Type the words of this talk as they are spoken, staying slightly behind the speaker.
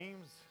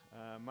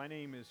My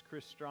name is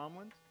Chris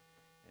Stromland,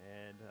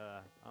 and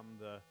I'm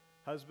the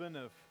husband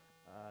of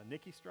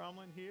Nikki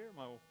Stromland here,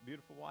 my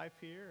beautiful wife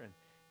here,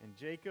 and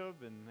Jacob,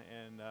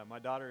 and my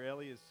daughter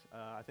Ellie is,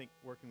 I think,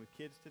 working with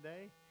kids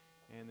today.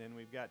 And then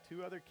we've got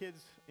two other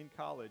kids in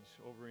college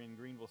over in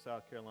Greenville,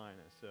 South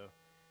Carolina. So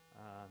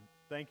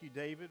thank you,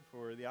 David,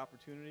 for the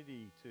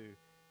opportunity to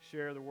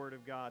share the Word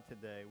of God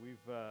today.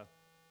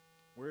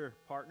 We're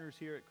partners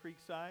here at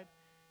Creekside,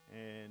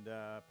 and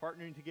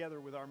partnering together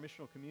with our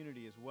missional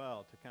community as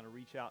well to kind of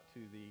reach out to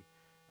the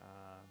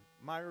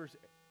Myers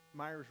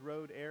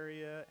Road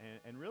area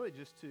and really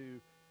just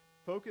to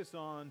focus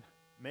on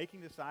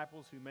making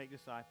disciples who make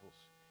disciples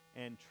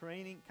and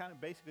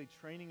basically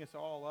training us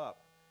all up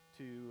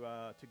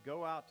to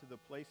go out to the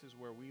places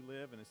where we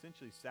live and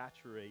essentially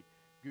saturate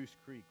Goose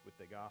Creek with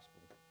the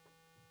gospel.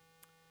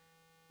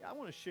 Yeah, I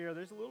want to share,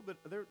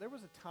 there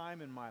was a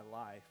time in my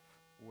life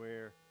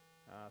where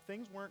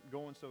things weren't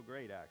going so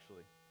great,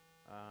 actually.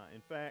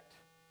 In fact,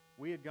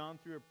 we had gone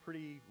through a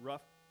pretty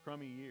rough,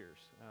 crummy years.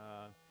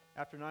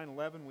 After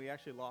 9/11, we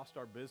actually lost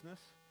our business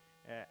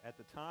at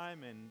the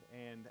time,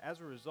 and as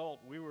a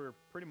result, we were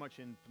pretty much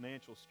in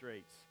financial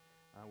straits.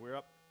 We were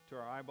up to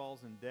our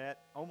eyeballs in debt,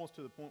 almost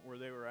to the point where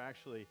they were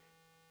actually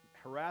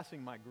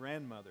harassing my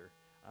grandmother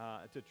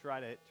to try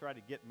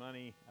to get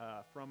money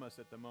from us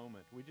at the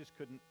moment. We just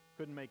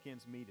couldn't make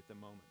ends meet at the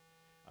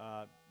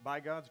moment. By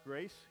God's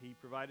grace, He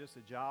provided us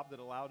a job that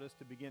allowed us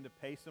to begin to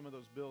pay some of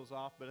those bills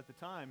off, but at the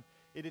time,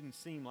 it didn't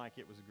seem like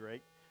it was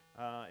great.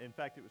 In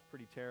fact, it was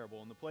pretty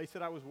terrible. And the place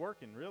that I was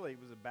working, really,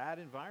 was a bad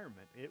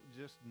environment.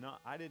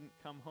 I didn't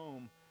come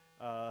home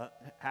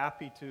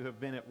happy to have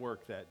been at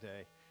work that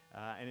day.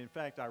 And in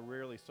fact, I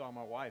rarely saw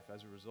my wife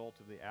as a result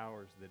of the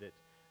hours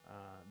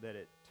that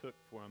it took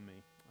from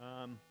me.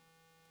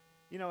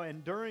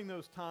 And during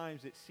those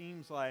times, it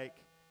seems like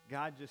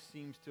God just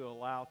seems to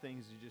allow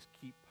things to just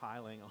keep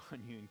piling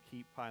on you and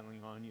keep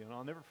piling on you. And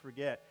I'll never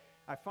forget,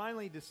 I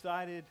finally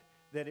decided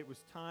that it was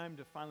time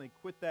to finally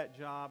quit that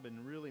job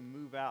and really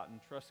move out and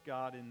trust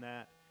God in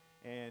that.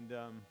 And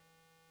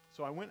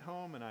so I went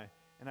home and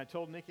I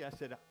told Nikki, I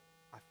said,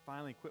 I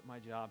finally quit my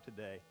job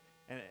today.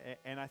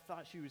 And I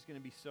thought she was going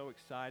to be so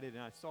excited,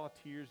 and I saw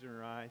tears in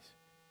her eyes.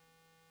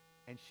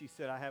 And she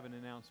said, I have an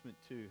announcement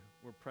too.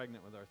 We're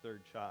pregnant with our third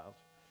child.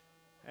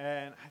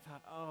 And I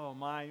thought, oh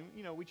my,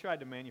 we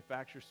tried to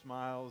manufacture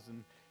smiles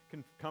and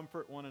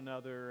comfort one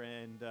another,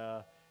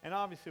 and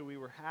obviously we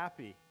were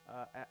happy,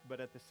 but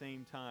at the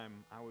same time,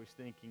 I was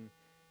thinking,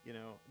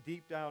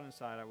 deep down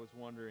inside, I was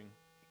wondering,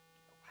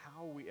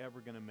 how are we ever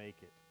going to make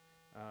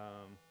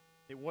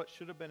it? What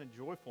should have been a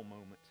joyful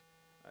moment.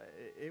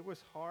 It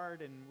was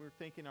hard, and we're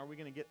thinking, are we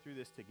going to get through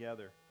this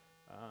together?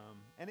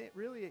 And it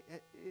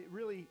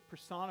really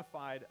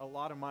personified a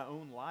lot of my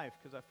own life,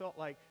 because I felt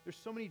like there's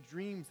so many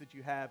dreams that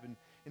you have and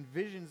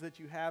visions that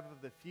you have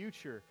of the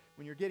future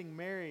when you're getting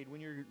married, when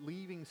you're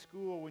leaving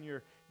school, when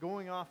you're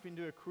going off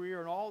into a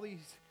career, and all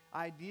these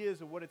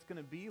ideas of what it's going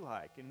to be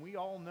like. And we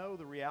all know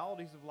the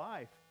realities of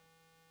life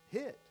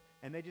hit,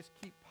 and they just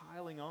keep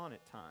piling on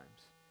at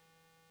times.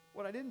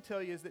 What I didn't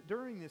tell you is that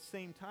during this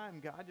same time,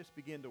 God just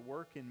began to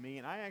work in me,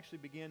 and I actually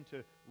began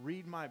to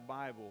read my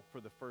Bible for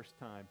the first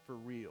time, for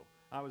real.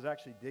 I was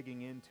actually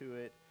digging into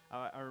it.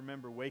 I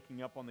remember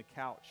waking up on the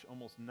couch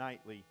almost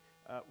nightly,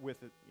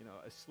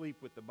 asleep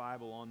with the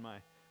Bible on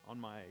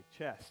my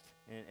chest,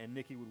 and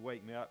Nikki would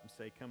wake me up and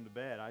say, "Come to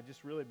bed." I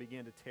just really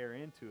began to tear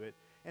into it,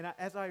 and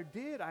as I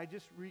did, I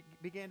just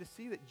began to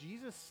see that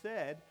Jesus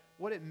said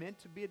what it meant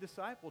to be a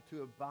disciple,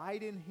 to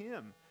abide in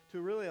Him,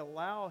 to really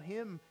allow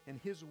Him and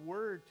His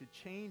Word to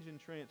change and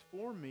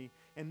transform me,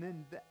 and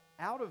then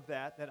out of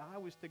that I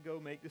was to go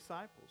make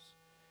disciples.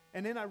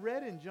 And then I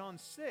read in John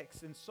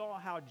 6 and saw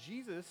how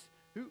Jesus,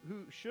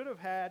 who should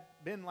have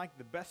been like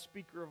the best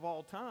speaker of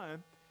all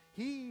time,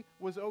 He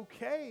was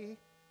okay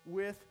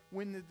with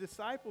when the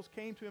disciples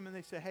came to Him and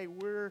they said, hey,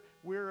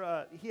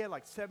 He had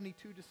like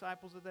 72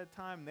 disciples at that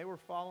time, and they were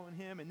following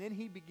Him, and then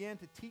He began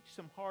to teach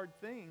some hard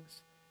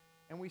things,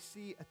 and we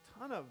see a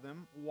ton of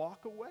them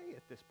walk away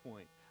at this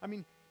point. I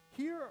mean,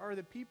 here are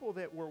the people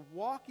that were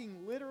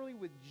walking literally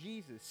with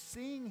Jesus,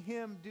 seeing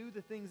Him do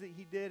the things that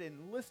He did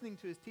and listening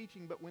to His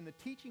teaching, but when the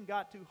teaching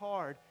got too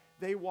hard,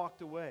 they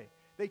walked away.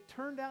 They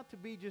turned out to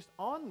be just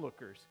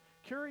onlookers,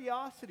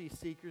 curiosity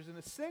seekers, and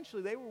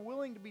essentially they were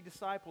willing to be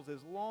disciples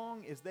as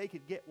long as they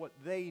could get what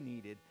they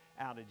needed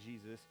out of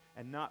Jesus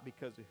and not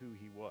because of who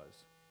He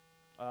was.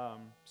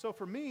 So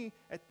for me,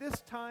 at this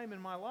time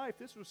in my life,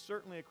 this was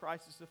certainly a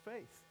crisis of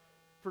faith.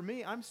 For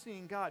me, I'm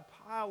seeing God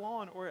pile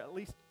on, or at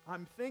least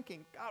I'm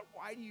thinking, God,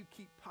 why do you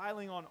keep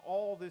piling on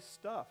all this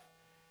stuff?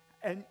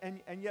 And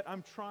yet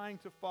I'm trying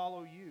to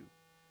follow you.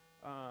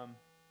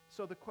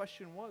 So the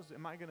question was,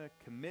 am I going to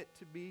commit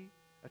to be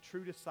a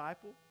true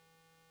disciple?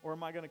 Or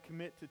am I going to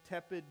commit to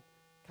tepid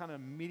kind of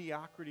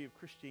mediocrity of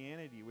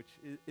Christianity, which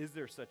is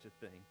there such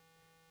a thing?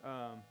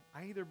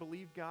 I either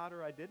believed God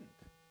or I didn't.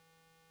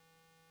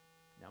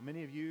 Now,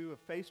 many of you have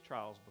faced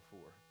trials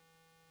before.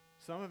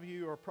 Some of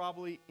you are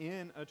probably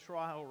in a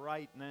trial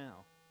right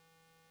now.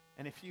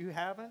 And if you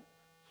haven't,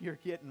 you're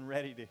getting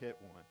ready to hit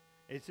one.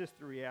 It's just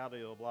the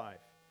reality of life.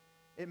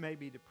 It may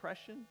be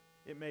depression.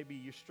 It may be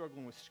you're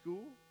struggling with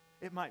school.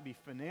 It might be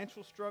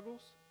financial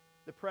struggles,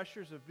 the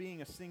pressures of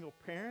being a single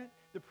parent,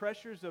 the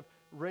pressures of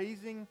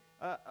raising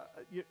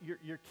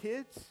your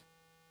kids.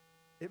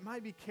 It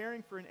might be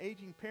caring for an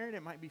aging parent.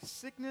 It might be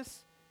sickness.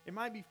 It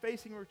might be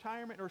facing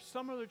retirement or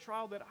some other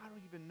trial that I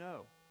don't even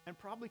know and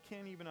probably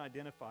can't even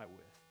identify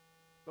with.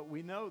 But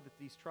we know that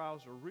these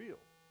trials are real.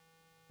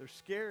 They're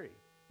scary.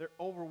 They're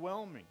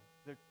overwhelming.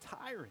 They're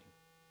tiring.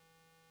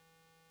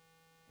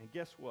 And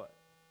guess what?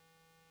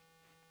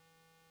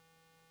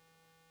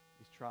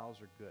 These trials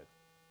are good.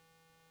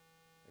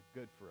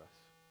 They're good for us.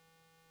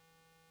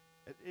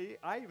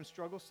 I even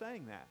struggle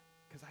saying that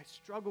because I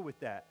struggle with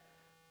that.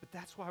 But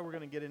that's why we're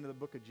going to get into the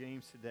book of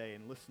James today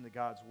and listen to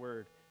God's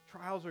word.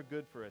 Trials are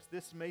good for us.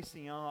 This may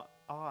seem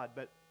odd,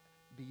 but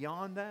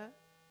beyond that,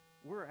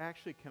 we're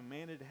actually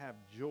commanded to have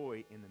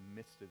joy in the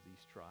midst of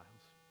these trials.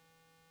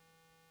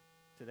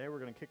 Today we're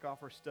going to kick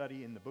off our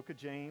study in the book of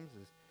James,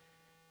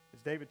 as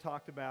David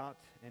talked about,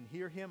 and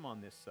hear him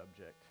on this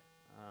subject.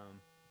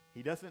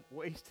 He doesn't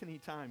waste any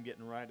time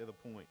getting right to the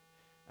point.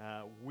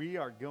 We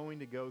are going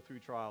to go through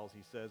trials,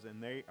 he says,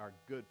 and they are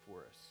good for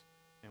us.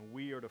 And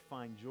we are to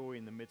find joy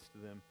in the midst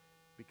of them,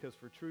 because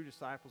for true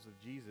disciples of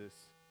Jesus,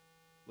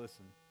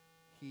 listen,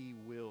 he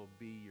will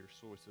be your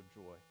source of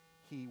joy.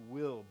 He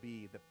will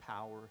be the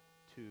power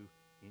to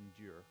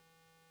endure.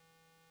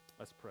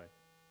 Let's pray.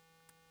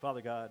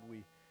 Father God, we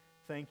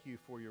thank you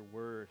for your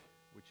word,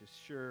 which is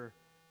sure,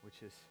 which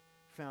is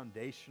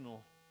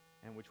foundational,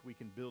 and which we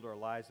can build our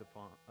lives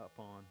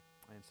upon.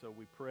 And so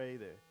we pray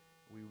that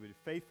we would be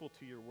faithful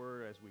to your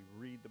word as we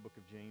read the book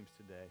of James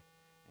today,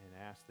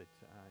 and ask that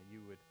you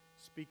would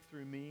speak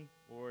through me.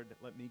 Lord,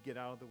 let me get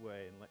out of the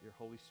way and let your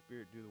Holy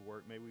Spirit do the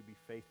work. May we be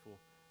faithful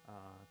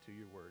to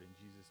your word.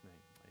 In Jesus'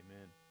 name,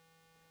 amen.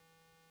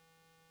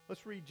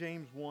 Let's read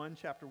James 1,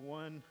 chapter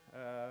 1,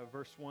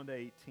 verse 1 to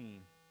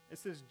 18. It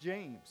says,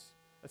 James,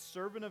 a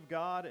servant of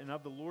God and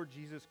of the Lord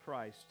Jesus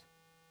Christ,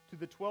 to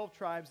the 12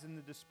 tribes in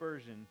the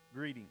dispersion,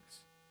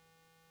 greetings.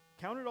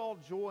 Count it all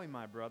joy,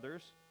 my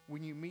brothers,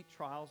 when you meet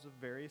trials of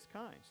various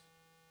kinds.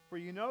 For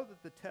you know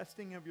that the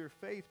testing of your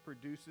faith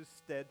produces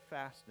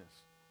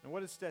steadfastness. And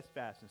what is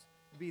steadfastness?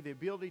 It would be the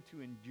ability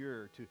to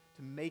endure, to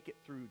make it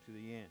through to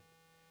the end.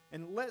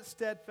 And let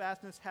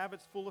steadfastness have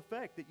its full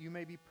effect, that you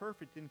may be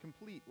perfect and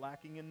complete,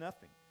 lacking in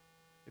nothing.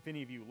 If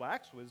any of you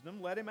lacks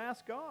wisdom, let him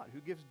ask God, who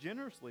gives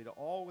generously to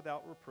all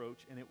without reproach,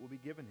 and it will be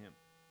given him.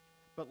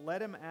 But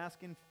let him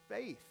ask in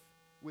faith,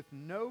 with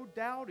no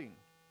doubting.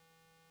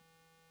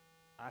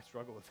 I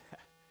struggle with that.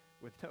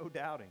 With no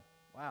doubting.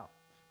 Wow.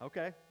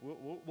 Okay,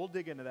 we'll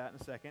dig into that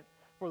in a second.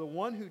 For the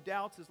one who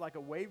doubts is like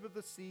a wave of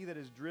the sea that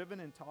is driven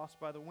and tossed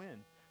by the wind.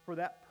 For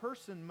that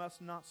person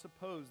must not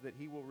suppose that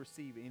he will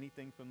receive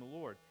anything from the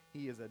Lord.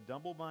 He is a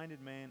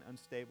double-minded man,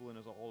 unstable in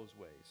all his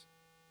ways.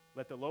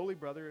 Let the lowly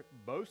brother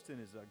boast in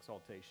his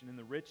exaltation, and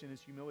the rich in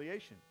his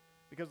humiliation,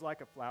 because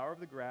like a flower of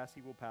the grass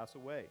he will pass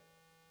away.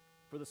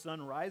 For the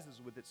sun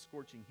rises with its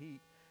scorching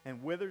heat,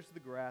 and withers the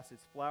grass,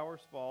 its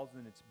flowers falls,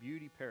 and its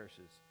beauty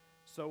perishes.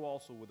 So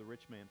also will the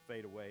rich man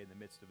fade away in the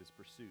midst of his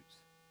pursuits.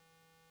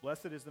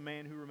 Blessed is the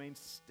man who remains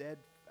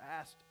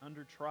steadfast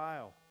under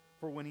trial,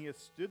 for when he has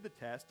stood the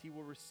test, he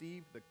will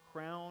receive the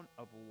crown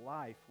of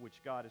life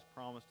which God has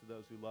promised to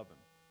those who love him.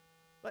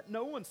 Let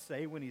no one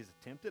say when he is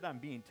tempted, I'm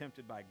being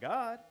tempted by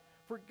God,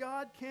 for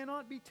God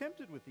cannot be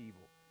tempted with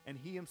evil, and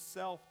he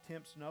himself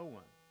tempts no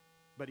one.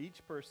 But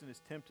each person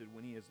is tempted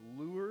when he is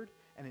lured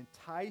and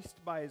enticed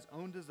by his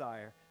own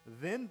desire.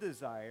 Then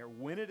desire,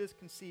 when it is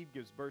conceived,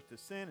 gives birth to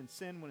sin, and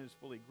sin, when it is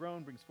fully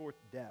grown, brings forth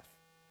death.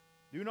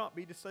 Do not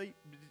be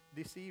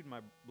deceived, my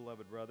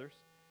beloved brothers.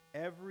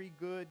 Every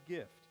good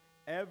gift,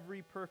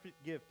 every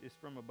perfect gift is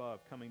from above,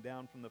 coming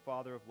down from the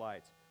Father of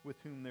lights, with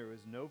whom there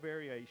is no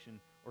variation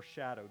or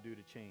shadow due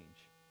to change.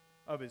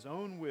 Of his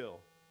own will,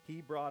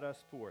 he brought us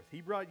forth. He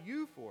brought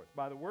you forth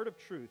by the word of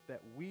truth,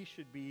 that we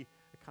should be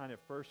a kind of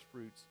first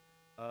fruits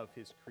of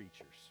his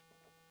creatures.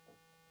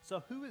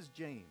 So who is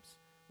James?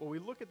 Well, we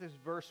look at this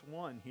verse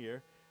 1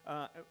 here.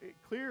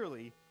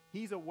 Clearly,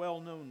 he's a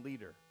well-known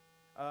leader.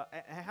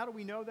 How do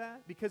we know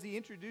that? Because he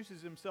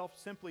introduces himself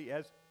simply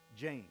as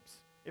James.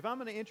 If I'm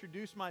going to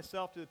introduce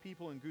myself to the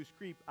people in Goose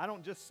Creek, I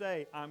don't just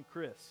say, I'm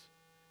Chris,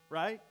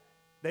 right?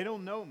 They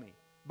don't know me.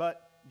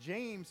 But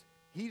James,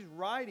 he's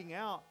writing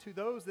out to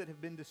those that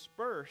have been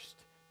dispersed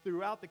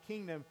throughout the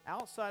kingdom,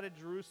 outside of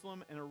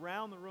Jerusalem and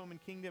around the Roman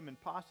kingdom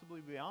and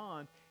possibly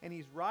beyond, and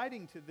he's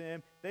writing to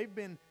them. They've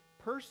been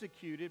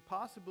persecuted,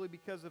 possibly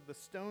because of the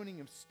stoning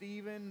of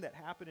Stephen that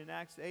happened in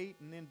Acts 8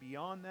 and then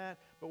beyond that.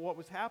 But what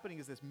was happening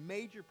is this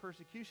major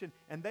persecution,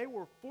 and they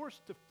were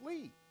forced to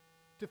flee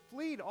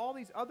to all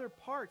these other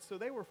parts. So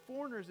they were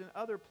foreigners in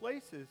other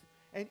places,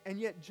 and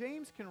yet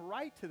James can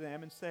write to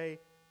them and say,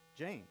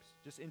 James,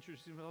 just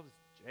introduce himself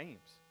as James.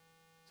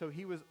 So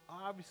he was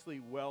obviously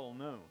well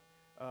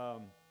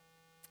known.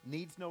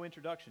 Needs no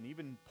introduction.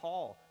 Even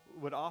Paul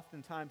would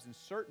oftentimes in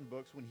certain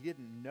books, when he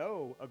didn't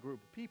know a group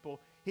of people,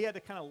 he had to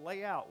kind of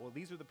lay out, well,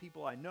 these are the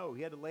people I know.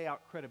 He had to lay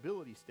out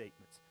credibility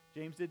statements.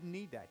 James didn't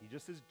need that. He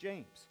just says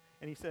James.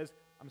 And he says,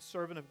 I'm a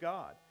servant of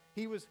God.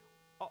 He was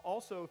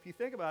also, if you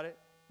think about it,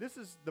 this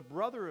is the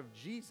brother of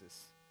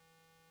Jesus.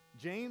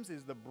 James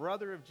is the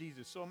brother of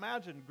Jesus. So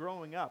imagine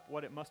growing up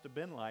what it must have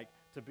been like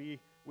to be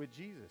with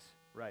Jesus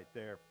right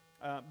there.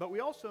 But we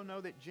also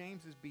know that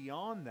James is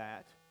beyond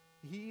that.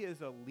 He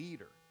is a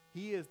leader.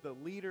 He is the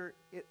leader,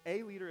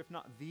 a leader, if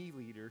not the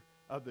leader,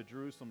 of the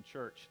Jerusalem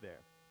church there.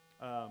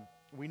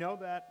 We know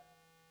that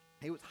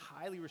he was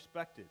highly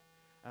respected.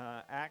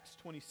 Acts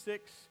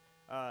 26,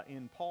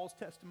 in Paul's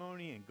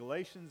testimony, in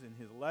Galatians, in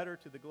his letter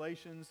to the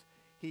Galatians,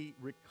 he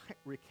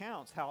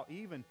recounts how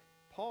even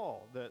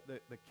Paul, the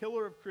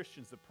killer of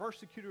Christians, the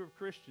persecutor of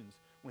Christians,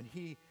 when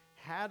he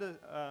had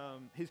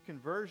his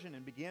conversion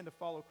and began to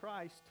follow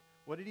Christ,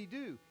 what did he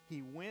do?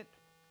 He went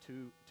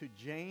to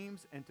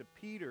James and to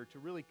Peter to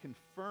really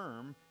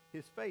confirm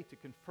his faith, to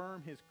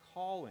confirm his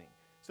calling.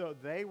 So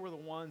they were the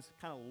ones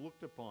kind of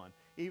looked upon.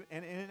 And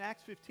in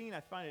Acts 15,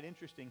 I find it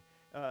interesting.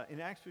 In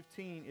Acts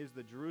 15 is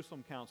the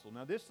Jerusalem Council.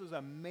 Now, this is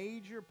a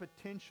major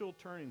potential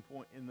turning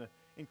point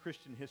in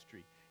Christian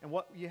history. And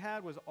what you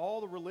had was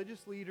all the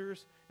religious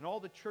leaders and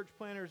all the church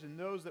planners and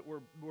those that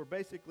were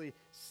basically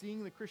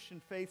seeing the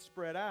Christian faith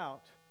spread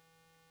out.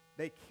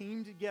 They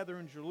came together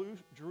in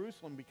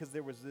Jerusalem because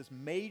there was this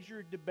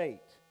major debate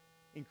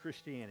in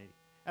Christianity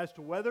as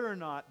to whether or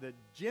not the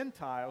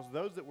Gentiles,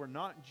 those that were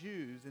not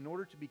Jews, in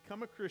order to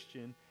become a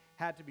Christian,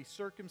 had to be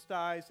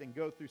circumcised and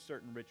go through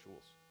certain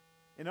rituals.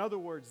 In other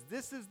words,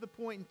 this is the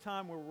point in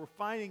time where we're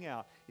finding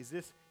out,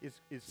 is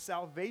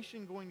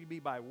salvation going to be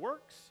by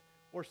works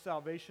or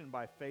salvation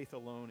by faith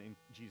alone in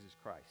Jesus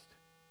Christ?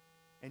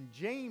 And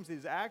James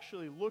is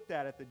actually looked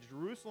at the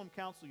Jerusalem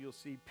Council. You'll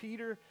see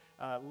Peter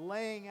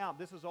laying out,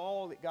 this is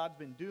all that God's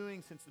been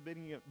doing since the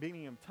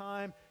beginning of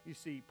time. You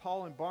see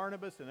Paul and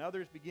Barnabas and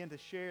others begin to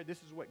share,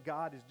 this is what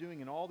God is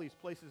doing in all these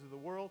places of the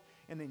world.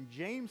 And then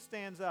James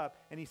stands up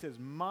and he says,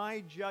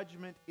 my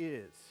judgment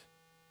is.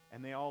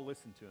 And they all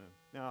listen to him.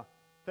 Now,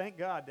 thank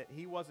God that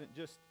he wasn't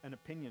just an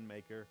opinion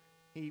maker.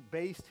 He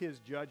based his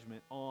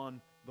judgment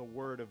on the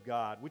Word of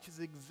God, which is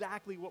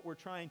exactly what we're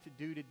trying to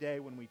do today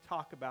when we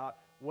talk about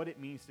what it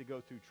means to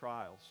go through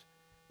trials.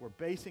 We're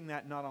basing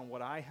that not on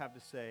what I have to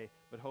say,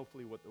 but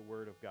hopefully what the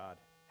Word of God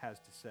has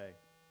to say.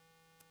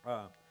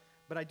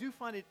 But I do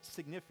find it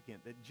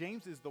significant that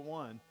James is the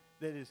one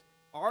that is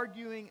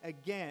arguing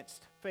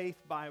against faith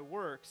by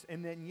works,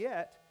 and then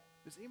yet,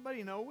 does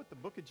anybody know what the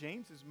book of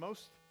James is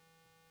most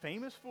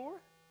famous for?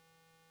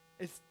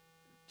 It's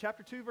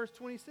chapter 2, verse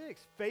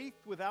 26. Faith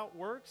without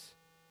works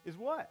is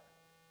what?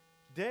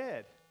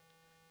 Dead.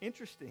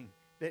 Interesting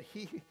that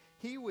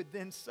he would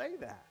then say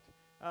that.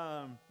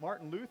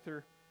 Martin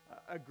Luther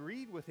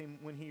agreed with him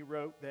when he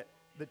wrote that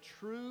the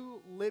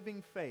true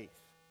living faith,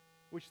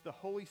 which the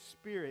Holy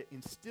Spirit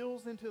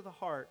instills into the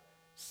heart,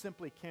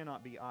 simply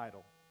cannot be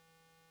idle.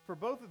 For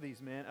both of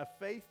these men, a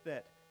faith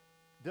that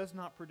does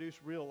not produce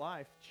real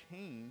life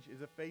change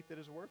is a faith that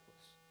is worthless.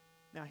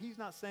 Now, he's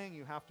not saying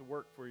you have to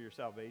work for your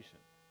salvation,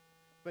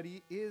 but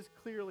he is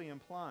clearly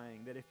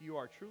implying that if you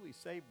are truly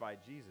saved by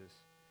Jesus,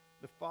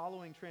 the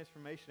following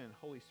transformation and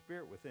Holy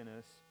Spirit within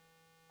us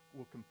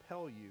will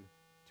compel you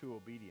to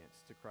obedience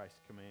to Christ's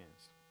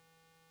commands.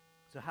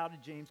 So how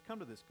did James come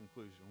to this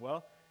conclusion?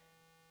 Well,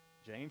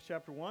 James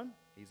chapter 1,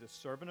 he's a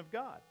servant of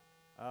God.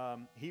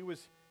 He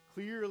was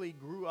clearly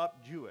grew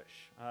up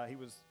Jewish. He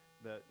was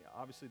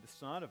obviously the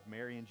son of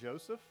Mary and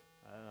Joseph,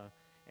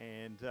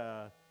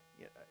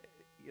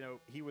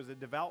 he was a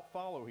devout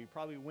follower. He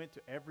probably went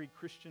to every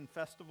Christian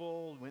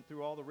festival, went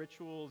through all the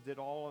rituals, did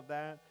all of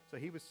that. So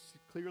he was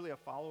clearly a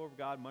follower of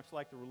God, much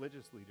like the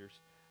religious leaders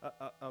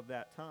of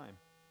that time.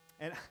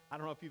 And I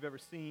don't know if you've ever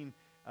seen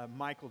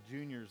Michael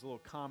Jr.'s little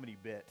comedy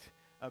bit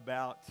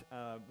about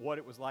what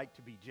it was like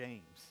to be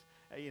James.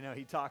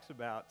 He talks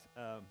about,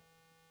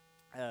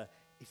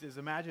 he says,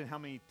 imagine how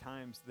many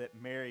times that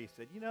Mary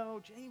said,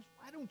 James,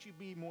 why don't you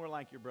be more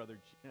like your brother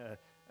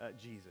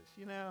Jesus,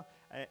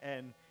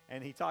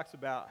 and he talks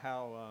about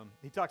how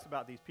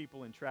these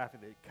people in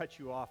traffic that cut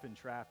you off in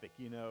traffic,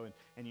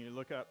 and you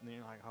look up and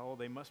you're like, oh,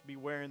 they must be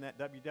wearing that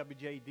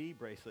WWJD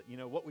bracelet.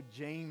 What would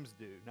James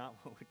do? Not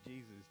what would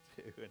Jesus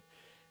do?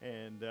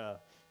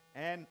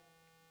 And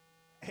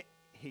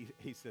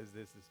he says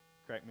this is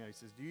cracked me out. He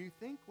says, do you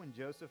think when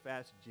Joseph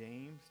asked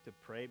James to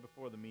pray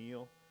before the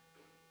meal,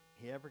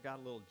 he ever got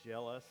a little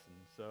jealous, and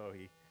so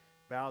he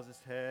bows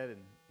his head and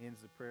ends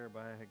the prayer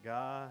by,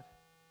 God,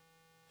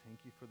 thank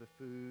you for the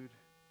food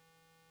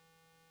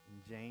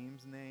in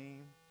James'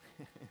 name.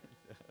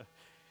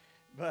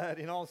 But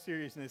in all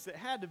seriousness, it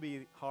had to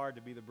be hard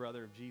to be the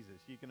brother of Jesus.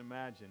 You can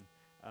imagine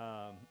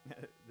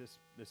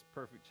this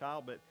perfect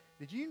child. But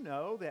did you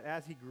know that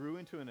as he grew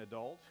into an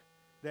adult,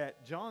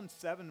 that John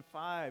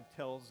 7:5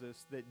 tells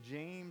us that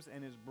James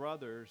and his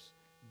brothers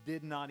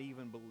did not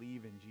even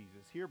believe in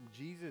Jesus. Here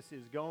Jesus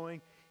is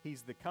going.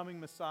 He's the coming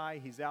Messiah.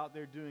 He's out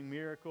there doing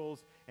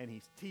miracles, and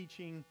he's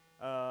teaching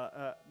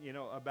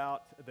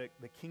about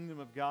the kingdom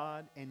of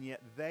God, and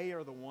yet they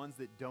are the ones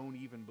that don't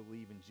even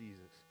believe in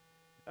Jesus.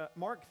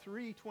 Mark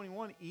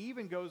 3:21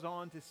 even goes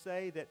on to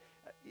say that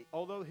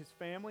although his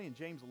family and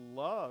James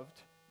loved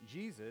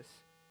Jesus,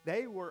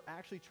 they were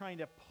actually trying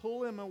to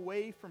pull him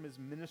away from his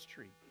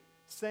ministry,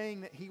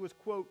 saying that he was,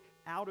 quote,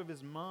 out of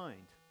his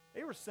mind.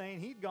 They were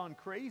saying he'd gone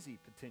crazy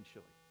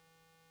potentially.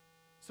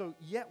 So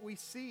yet we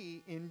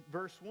see in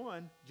verse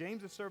 1,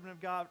 James, a servant of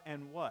God,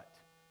 and what?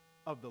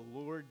 Of the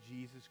Lord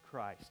Jesus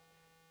Christ.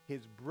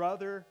 His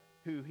brother,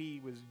 who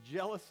he was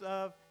jealous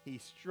of, he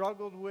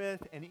struggled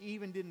with, and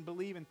even didn't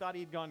believe and thought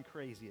he'd gone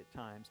crazy at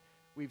times.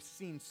 We've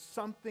seen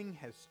something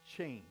has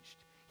changed.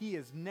 He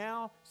is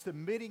now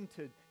submitting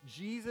to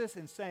Jesus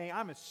and saying,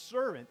 I'm a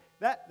servant.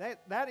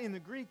 That in the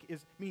Greek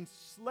means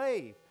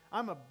slave.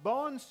 I'm a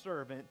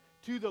bondservant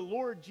to the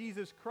Lord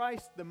Jesus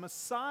Christ, the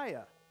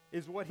Messiah,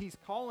 is what he's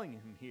calling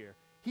him here.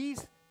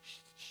 He's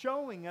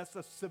showing us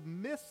a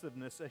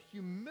submissiveness, a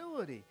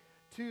humility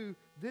to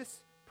this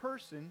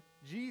person,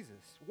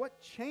 Jesus.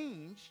 What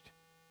changed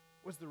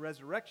was the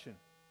resurrection.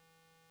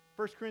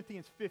 1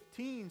 Corinthians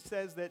 15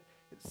 says that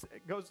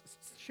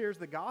shares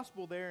the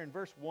gospel there in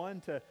verse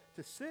 1 to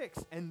 6,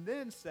 and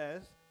then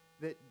says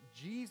that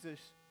Jesus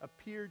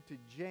appeared to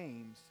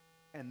James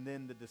and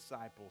then the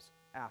disciples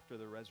after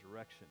the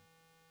resurrection.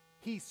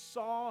 He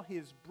saw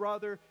his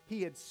brother.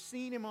 He had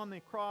seen him on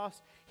the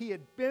cross. He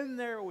had been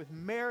there with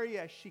Mary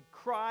as she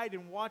cried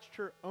and watched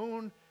her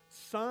own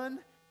son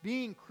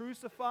being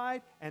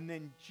crucified, and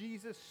then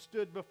Jesus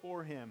stood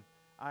before him.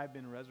 I've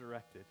been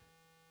resurrected,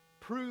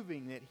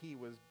 proving that he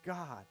was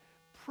God,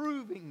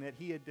 proving that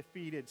he had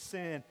defeated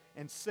sin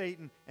and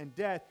Satan and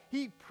death.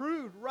 He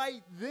proved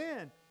right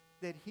then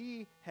that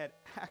he had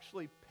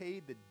actually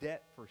paid the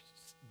debt for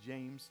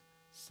James'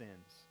 sins.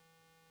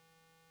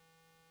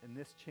 And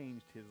this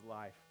changed his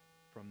life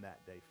from that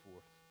day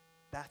forth.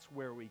 That's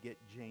where we get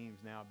James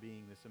now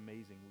being this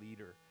amazing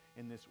leader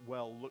and this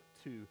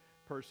well-looked-to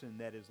person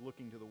that is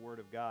looking to the Word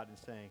of God and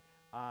saying,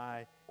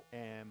 I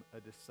am a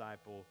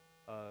disciple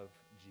of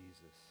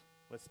Jesus.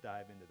 Let's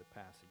dive into the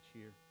passage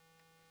here.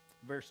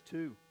 Verse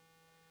 2.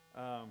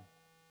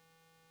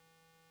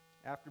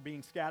 After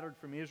being scattered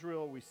from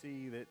Israel, we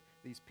see that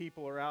these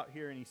people are out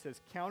here, and he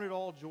says, count it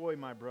all joy,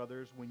 my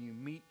brothers, when you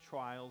meet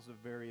trials of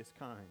various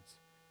kinds.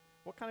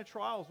 What kind of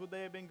trials would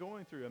they have been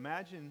going through?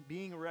 Imagine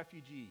being a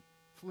refugee,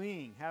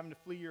 fleeing, having to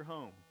flee your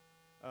home,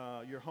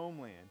 your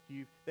homeland.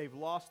 They've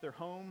lost their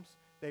homes.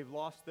 They've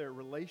lost their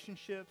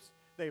relationships.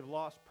 They've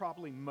lost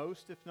probably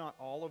most, if not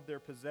all, of their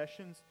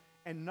possessions.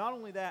 And not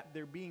only that,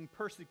 they're being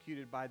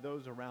persecuted by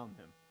those around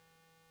them.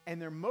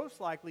 And they're most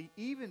likely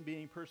even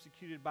being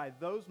persecuted by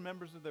those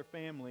members of their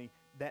family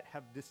that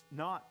have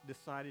not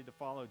decided to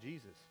follow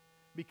Jesus.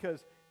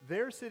 Because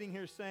they're sitting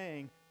here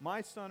saying,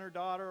 my son or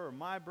daughter or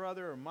my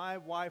brother or my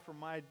wife or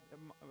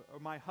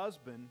my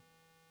husband,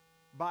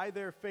 by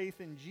their faith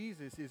in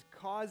Jesus, is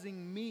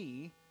causing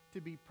me to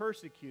be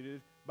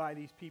persecuted by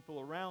these people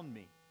around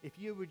me. If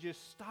you would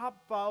just stop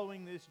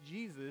following this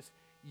Jesus,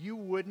 you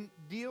wouldn't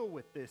deal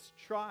with this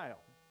trial.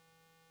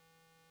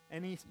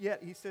 And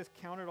yet he says,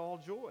 count it all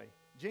joy.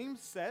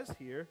 James says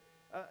here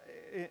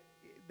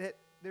that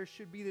there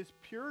should be this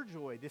pure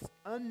joy, this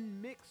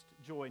unmixed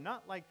joy,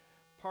 not like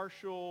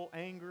partial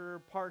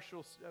anger,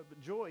 partial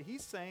joy.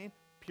 He's saying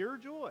pure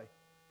joy,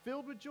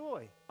 filled with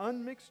joy,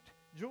 unmixed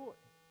joy.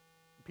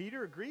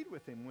 Peter agreed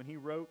with him when he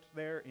wrote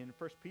there in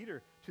 1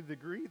 Peter, to the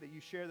degree that you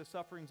share the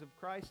sufferings of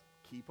Christ,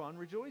 keep on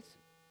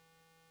rejoicing.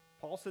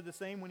 Paul said the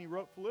same when he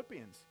wrote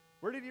Philippians.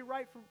 Where did he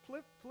write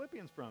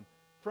Philippians from?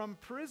 From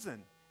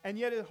prison. And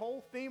yet the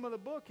whole theme of the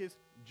book is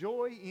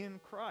joy in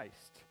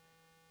Christ.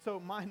 So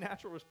my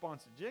natural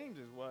response to James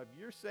is, well, if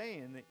you're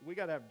saying that we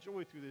got to have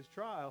joy through this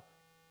trial,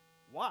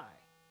 why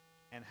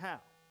and how?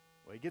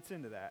 Well, he gets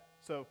into that.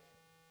 So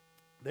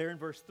there in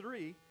verse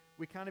 3,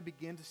 we kind of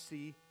begin to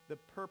see the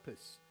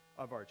purpose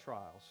of our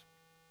trials.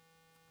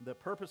 The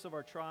purpose of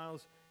our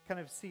trials, kind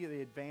of see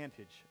the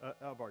advantage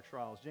of our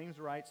trials. James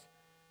writes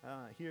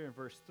here in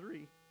verse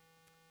 3,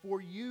 for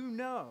you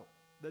know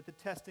that the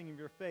testing of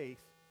your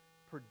faith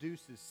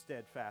produces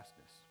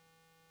steadfastness.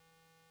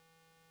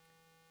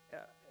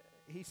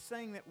 He's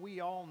saying that we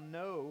all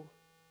know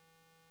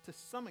to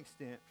some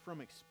extent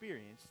from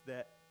experience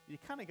that you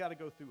kind of got to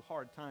go through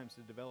hard times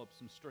to develop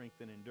some strength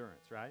and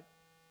endurance, right?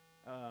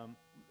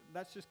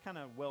 That's just kind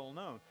of well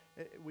known.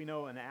 We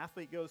know an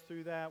athlete goes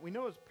through that. We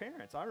know as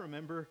parents. I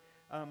remember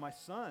my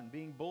son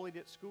being bullied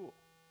at school.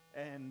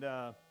 And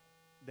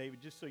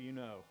David, just so you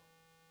know,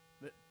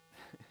 that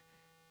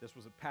this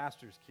was a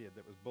pastor's kid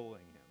that was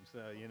bullying him.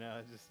 So,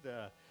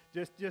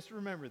 just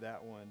remember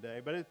that one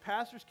day. But a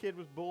pastor's kid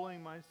was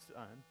bullying my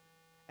son,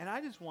 and I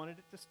just wanted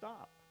it to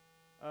stop.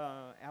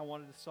 I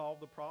wanted to solve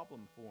the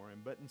problem for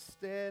him. But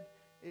instead,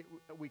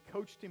 we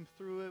coached him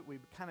through it. We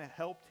kind of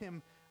helped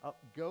him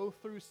go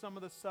through some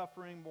of the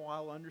suffering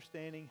while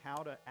understanding how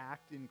to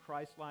act in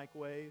Christ-like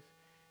ways.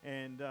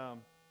 And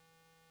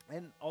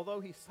although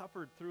he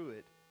suffered through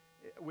it,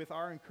 with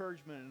our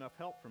encouragement and enough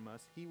help from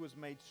us, he was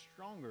made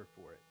stronger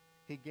for it.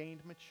 He gained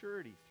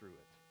maturity through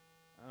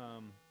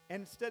it.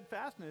 And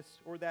steadfastness,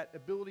 or that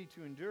ability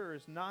to endure,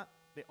 is not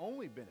the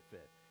only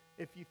benefit.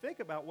 if you think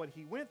about what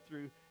he went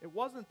through, it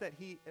wasn't that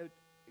he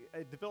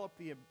developed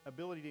the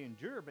ability to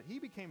endure, but he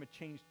became a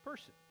changed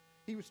person.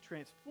 He was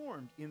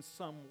transformed in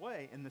some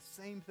way, and the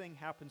same thing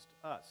happens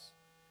to us.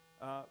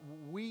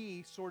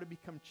 We sort of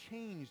become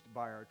changed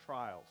by our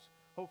trials,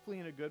 hopefully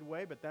in a good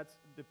way, but that's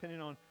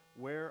depending on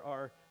where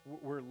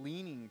we're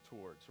leaning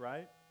towards,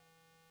 right?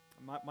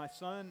 My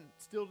son,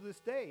 still to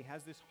this day,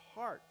 has this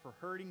heart for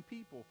hurting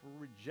people, for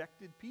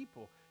rejected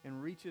people,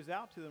 and reaches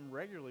out to them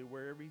regularly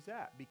wherever he's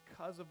at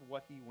because of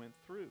what he went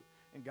through,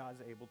 and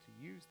God's able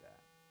to use that.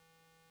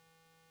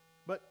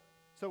 But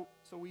so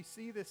we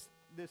see this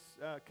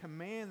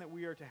command that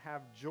we are to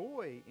have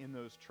joy in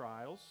those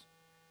trials,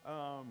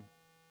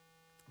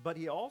 but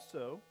he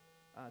also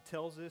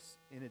tells us,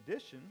 in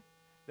addition,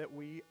 that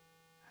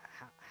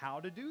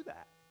how to do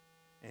that.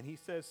 And he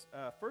says,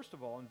 first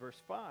of all, in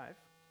verse 5,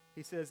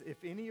 he says, if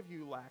any of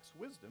you lacks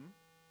wisdom,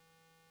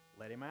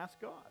 let him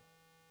ask God.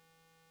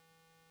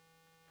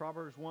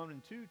 Proverbs 1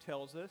 and 2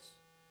 tells us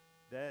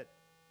that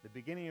the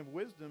beginning of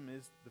wisdom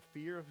is the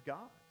fear of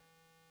God,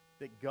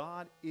 that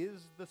God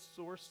is the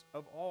source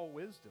of all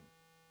wisdom.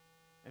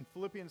 And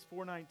Philippians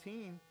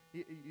 4:19,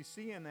 you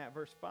see in that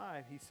verse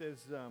 5, he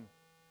says,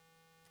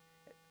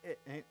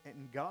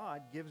 and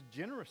God gives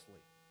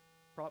generously.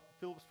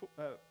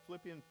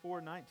 Philippians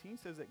 4:19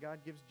 says that God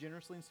gives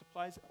generously and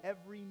supplies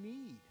every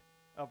need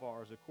of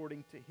ours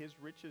according to his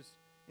riches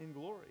in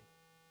glory.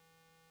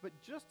 But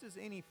just as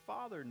any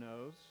father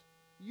knows,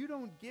 you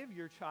don't give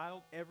your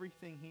child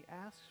everything he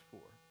asks for.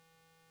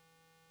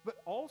 But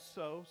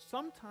also,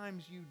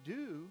 sometimes you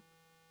do,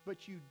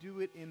 but you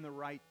do it in the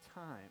right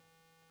time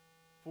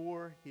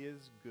for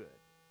his good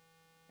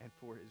and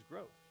for his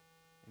growth.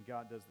 And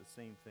God does the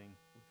same thing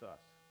with us.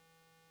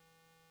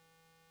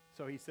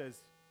 So he says,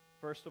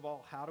 first of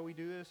all, how do we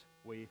do this?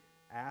 We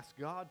ask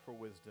God for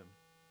wisdom.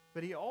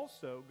 But he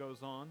also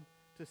goes on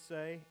to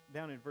say,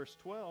 down in verse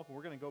 12,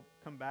 we're going to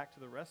come back to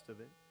the rest of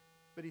it,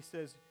 but he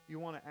says you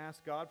want to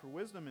ask God for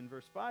wisdom in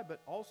verse 5, but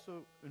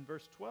also in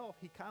verse 12,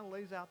 he kind of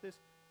lays out this,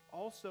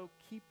 also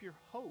keep your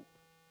hope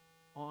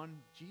on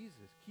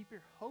Jesus. Keep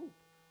your hope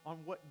on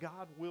what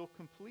God will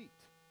complete.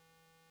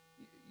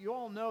 You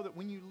all know that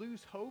when you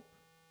lose hope,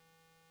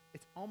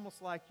 it's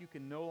almost like you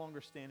can no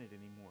longer stand it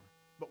anymore.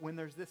 But when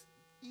there's this,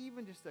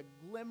 even just a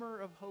glimmer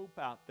of hope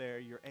out there,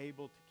 you're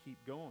able to keep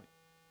going.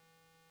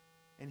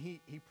 And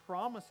he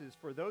promises,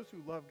 for those who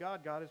love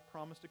God, God has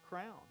promised a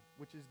crown,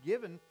 which is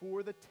given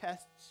for the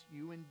tests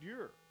you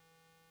endure,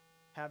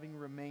 having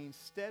remained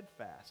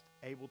steadfast,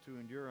 able to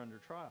endure under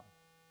trial.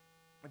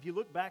 If you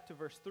look back to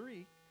verse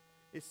 3,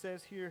 it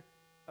says here,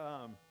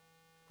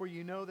 for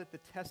you know that the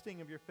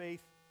testing of your faith,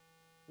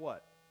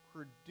 what?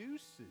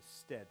 Produces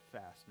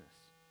steadfastness.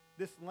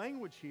 This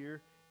language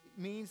here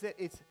means that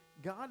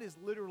God is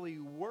literally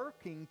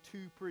working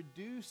to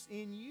produce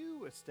in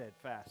you a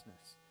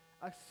steadfastness,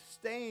 a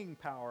staying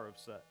power of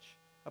such,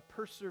 a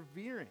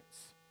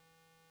perseverance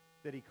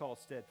that he calls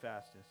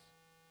steadfastness.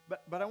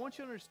 But I want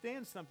you to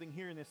understand something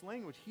here in this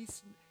language.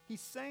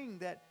 He's saying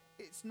that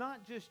it's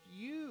not just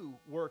you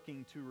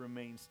working to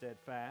remain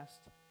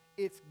steadfast,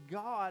 it's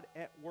God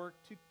at work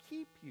to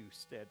keep you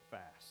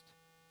steadfast.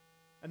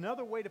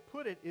 Another way to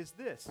put it is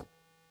this.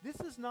 This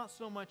is not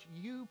so much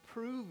you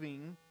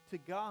proving to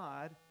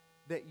God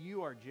that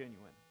you are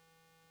genuine,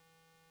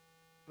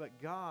 but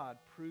God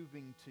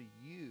proving to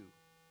you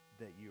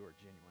that you are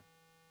genuine.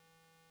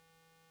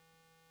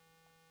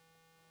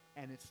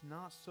 And it's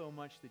not so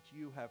much that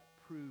you have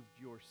proved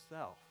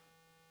yourself,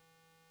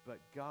 but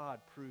God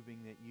proving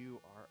that you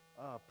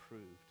are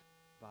approved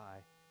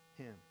by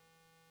him.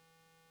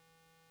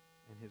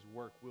 And his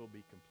work will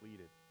be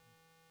completed.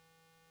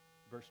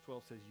 Verse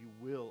 12 says, you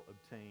will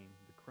obtain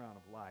the crown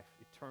of life,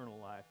 eternal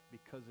life,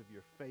 because of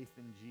your faith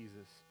in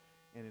Jesus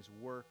and his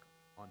work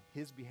on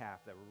his behalf,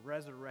 that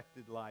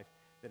resurrected life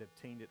that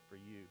obtained it for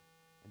you.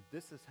 And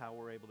this is how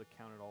we're able to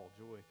count it all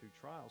joy through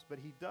trials. But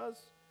he does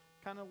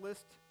kind of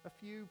list a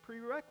few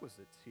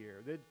prerequisites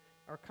here that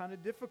are kind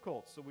of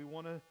difficult. So we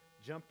want to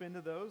jump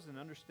into those and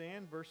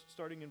understand,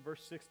 starting in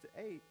verse 6 to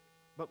 8.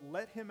 But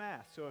let him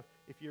ask. So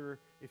if you're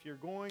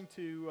going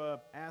to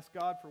ask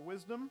God for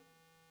wisdom,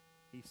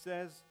 he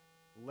says,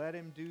 let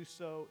him do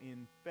so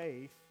in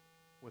faith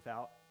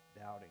without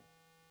doubting.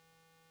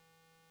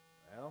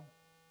 Well,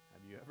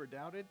 have you ever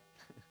doubted?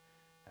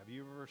 Have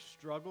you ever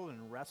struggled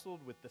and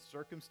wrestled with the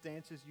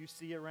circumstances you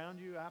see around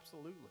you?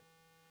 Absolutely.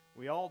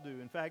 We all do.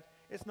 In fact,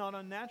 it's not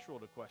unnatural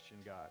to question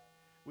God.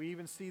 We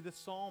even see the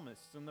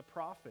psalmists and the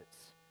prophets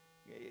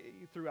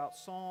throughout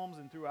Psalms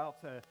and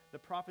throughout the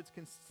prophets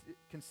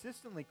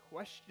consistently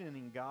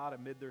questioning God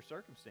amid their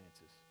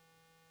circumstances.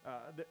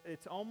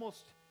 It's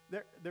almost,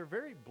 they're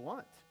very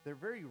blunt. They're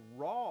very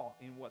raw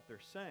in what they're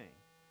saying.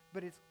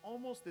 But it's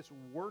almost this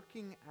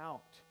working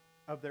out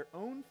of their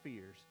own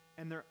fears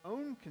and their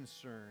own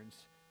concerns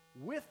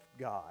with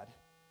God,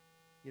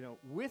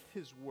 with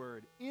his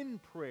word, in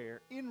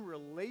prayer, in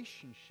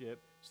relationship,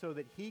 so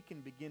that he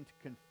can begin to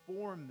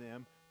conform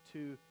them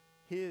to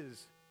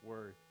his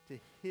word, to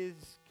his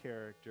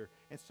character.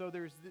 And so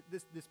there's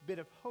this bit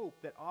of hope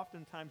that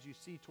oftentimes you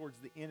see towards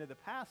the end of the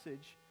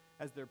passage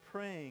as they're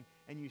praying,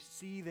 and you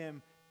see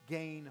them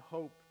gain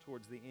hope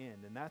towards the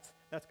end. And that's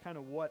kind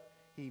of what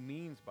he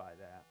means by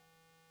that.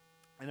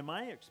 And in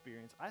my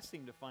experience, I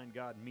seem to find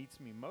God meets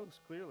me most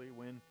clearly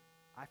when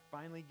I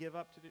finally give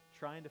up to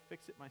trying to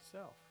fix it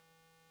myself.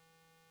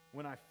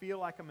 When I feel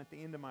like I'm at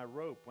the end of my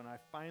rope, when I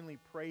finally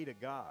pray to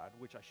God,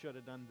 which I should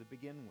have done to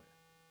begin with.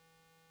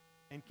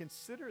 And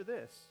consider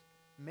this,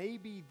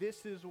 maybe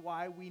this is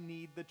why we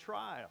need the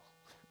trial,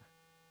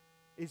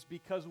 is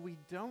because we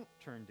don't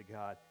turn to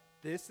God.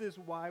 This is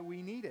why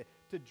we need it,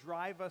 to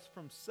drive us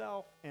from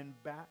self and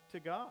back to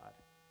God.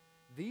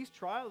 These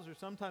trials are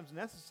sometimes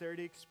necessary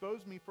to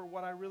expose me for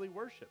what I really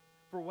worship,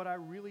 for what I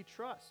really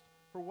trust,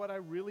 for what I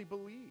really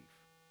believe.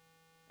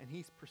 And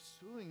he's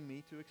pursuing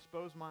me to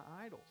expose my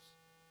idols.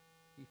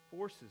 He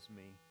forces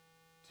me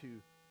to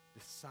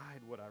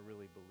decide what I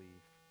really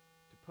believe,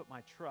 to put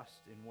my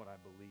trust in what I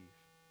believe.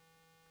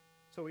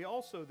 So he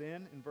also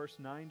then, in verse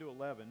 9 to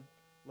 11,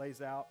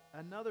 lays out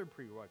another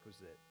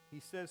prerequisite. He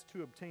says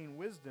to obtain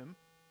wisdom,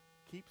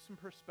 keep some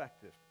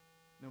perspective.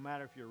 No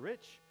matter if you're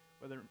rich,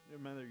 whether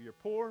you're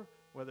poor,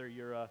 whether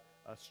you're a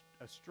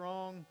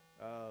strong,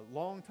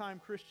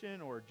 long-time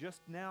Christian, or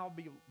just now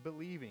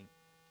believing,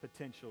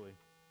 potentially.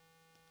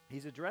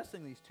 He's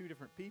addressing these two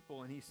different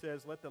people, and he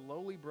says, let the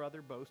lowly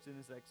brother boast in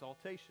his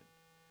exaltation.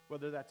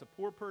 Whether that's a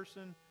poor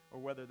person or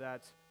whether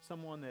that's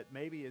someone that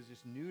maybe is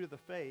just new to the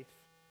faith,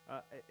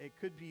 it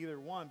could be either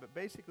one. But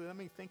basically, let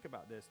me think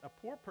about this. A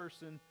poor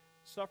person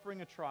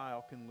suffering a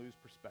trial can lose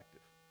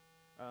perspective,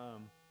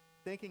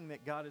 thinking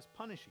that God is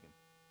punishing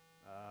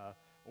him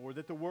or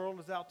that the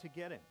world is out to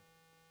get him.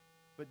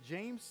 But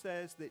James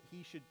says that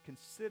he should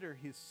consider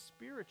his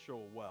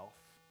spiritual wealth,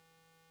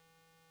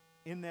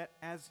 in that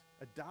as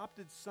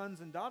adopted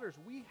sons and daughters,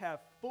 we have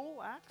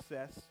full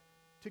access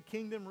to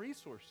kingdom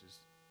resources.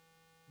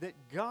 That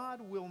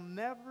God will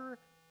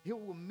He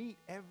will meet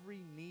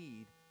every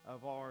need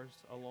of ours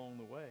along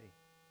the way.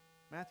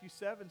 Matthew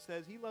 7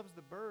 says he loves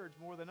the birds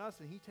more than us,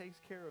 and he takes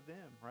care of them,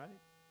 right?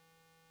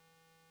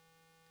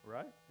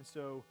 Right? And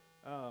so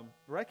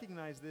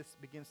recognize this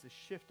begins to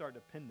shift our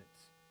dependence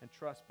and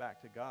trust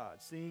back to God,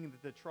 seeing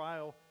that the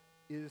trial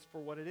is for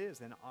what it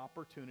is, an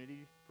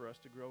opportunity for us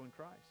to grow in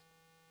Christ.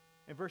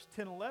 And verse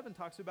 10-11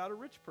 talks about a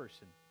rich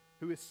person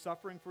who is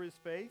suffering for his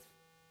faith.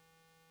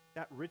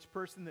 That rich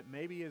person that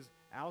maybe is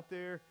out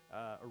there,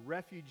 a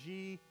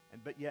refugee,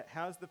 but yet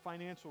has the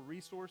financial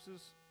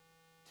resources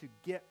to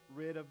get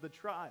rid of the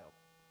trial,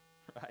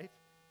 right?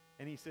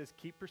 And he says,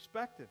 keep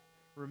perspective.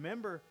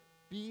 Remember,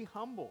 be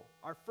humble.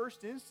 Our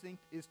first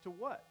instinct is to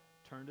what?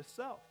 Turn to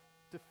self,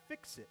 to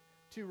fix it,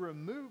 to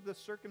remove the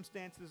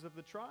circumstances of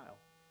the trial.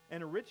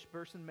 And a rich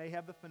person may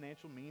have the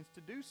financial means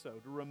to do so,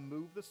 to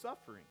remove the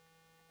suffering,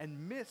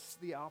 and miss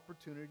the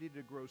opportunity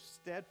to grow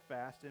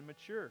steadfast and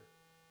mature,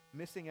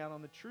 missing out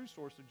on the true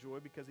source of joy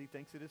because he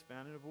thinks it is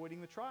found in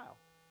avoiding the trial.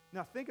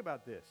 Now think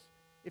about this.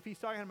 If he's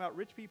talking about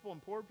rich people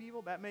and poor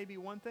people, that may be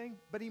one thing,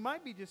 but he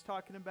might be just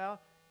talking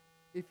about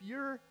if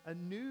you're a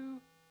new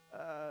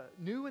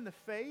in the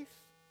faith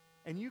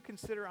and you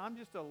consider, I'm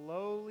just a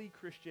lowly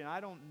Christian,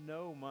 I don't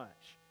know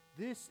much.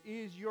 This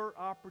is your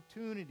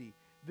opportunity.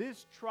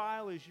 This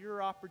trial is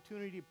your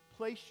opportunity to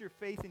place your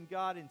faith in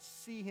God and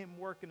see him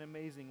work in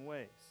amazing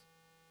ways.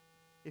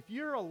 If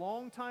you're a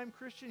long-time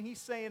Christian, he's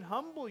saying,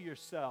 humble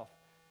yourself.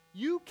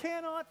 You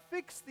cannot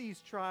fix these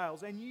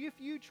trials, and if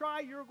you try,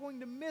 you're going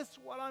to miss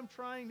what I'm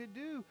trying to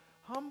do.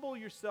 Humble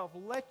yourself.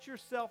 Let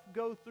yourself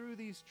go through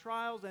these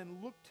trials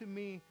and look to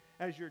me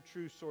as your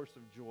true source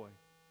of joy.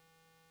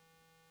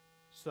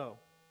 So,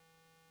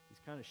 he's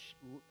kind of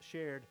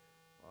shared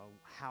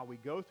how we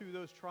go through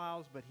those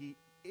trials, but he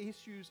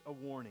issues a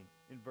warning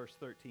in verse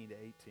 13 to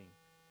 18.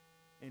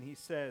 And he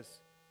says,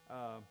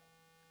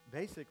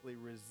 basically,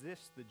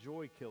 resist the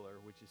joy killer,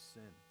 which is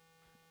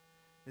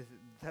sin.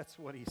 That's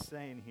what he's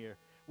saying here.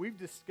 We've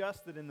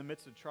discussed that in the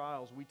midst of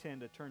trials, we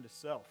tend to turn to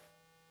self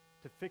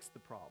to fix the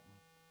problem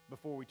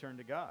before we turn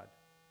to God.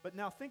 But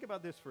now think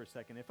about this for a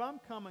second. If I'm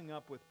coming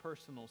up with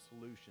personal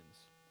solutions,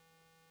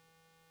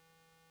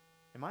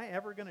 am I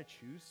ever going to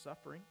choose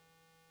suffering?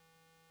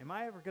 Am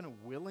I ever going to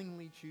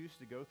willingly choose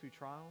to go through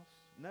trials?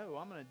 No,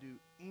 I'm going to do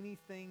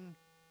anything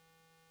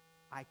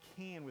I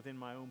can within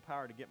my own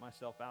power to get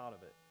myself out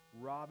of it,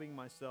 robbing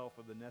myself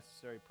of the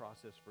necessary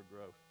process for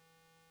growth.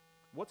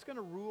 What's going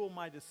to rule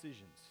my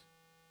decisions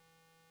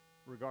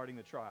regarding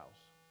the trials?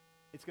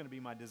 It's going to be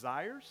my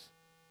desires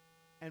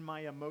and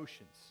my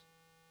emotions.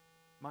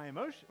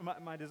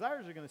 My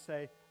desires are going to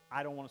say,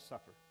 I don't want to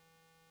suffer.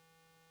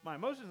 My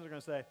emotions are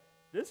going to say,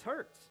 this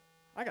hurts.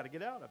 I got to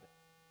get out of it.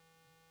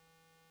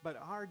 But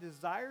our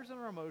desires and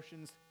our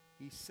emotions,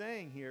 he's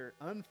saying here,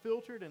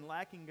 unfiltered and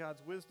lacking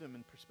God's wisdom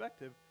and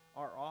perspective,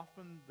 are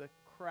often the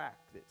crack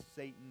that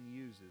Satan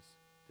uses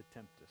to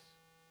tempt us.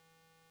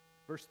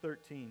 Verse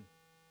 13,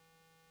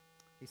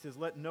 he says,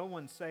 let no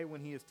one say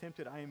when he is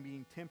tempted, I am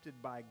being tempted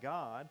by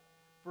God,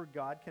 For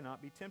God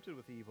cannot be tempted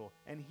with evil,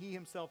 and he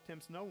himself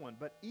tempts no one.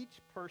 But each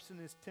person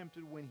is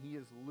tempted when he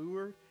is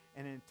lured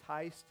and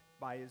enticed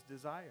by his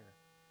desire.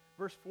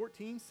 Verse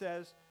 14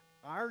 says,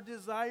 our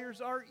desires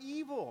are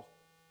evil,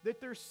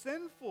 that they're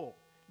sinful.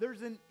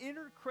 There's an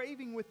inner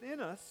craving within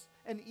us,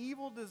 an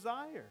evil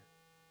desire.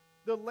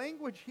 The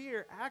language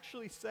here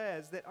actually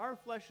says that our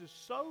flesh is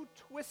so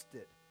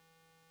twisted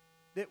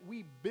that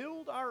we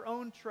build our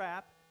own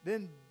trap,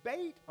 then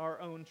bait our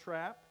own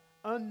trap,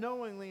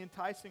 unknowingly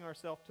enticing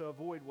ourselves to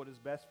avoid what is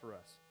best for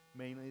us,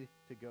 mainly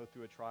to go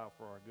through a trial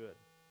for our good.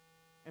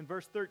 And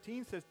verse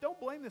 13 says, don't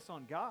blame this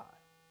on God.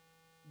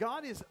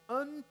 God is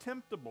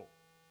untemptable.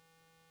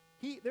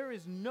 There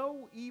is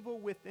no evil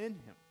within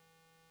him.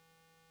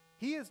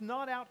 He is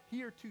not out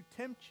here to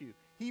tempt you.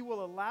 He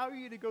will allow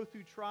you to go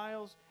through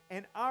trials,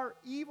 and our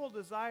evil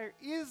desire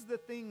is the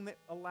thing that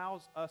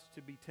allows us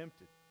to be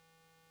tempted.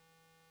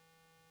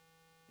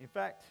 In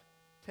fact,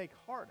 take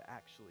heart,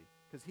 actually,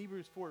 because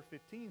Hebrews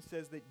 4:15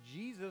 says that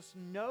Jesus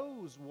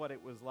knows what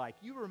it was like.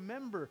 You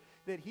remember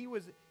that he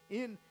was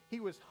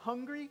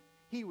hungry,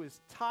 he was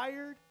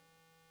tired,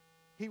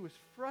 he was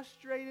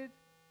frustrated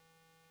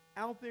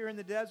out there in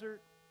the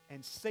desert,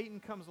 and Satan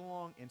comes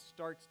along and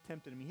starts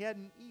tempting him. He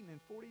hadn't eaten in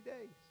 40 days.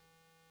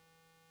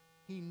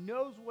 He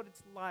knows what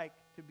it's like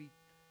to be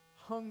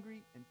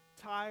hungry and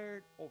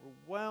tired,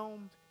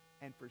 overwhelmed,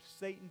 and for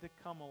Satan to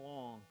come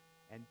along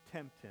and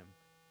tempt him.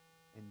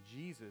 And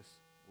Jesus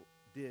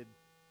did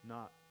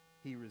not.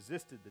 He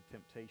resisted the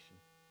temptation.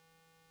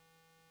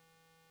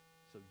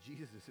 So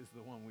Jesus is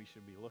the one we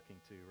should be looking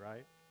to,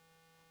 right?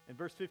 And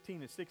verse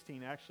 15 and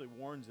 16 actually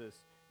warns us,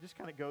 just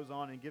kind of goes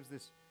on and gives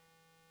this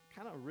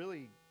kind of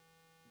really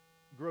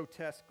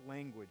grotesque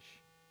language.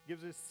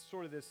 Gives us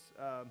sort of this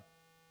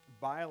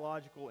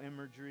biological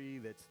imagery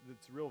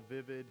that's real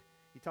vivid.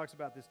 He talks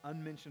about this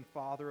unmentioned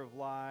father of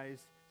lies,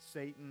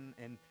 Satan,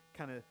 and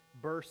kind of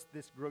bursts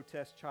this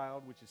grotesque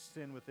child, which is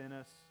sin within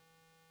us.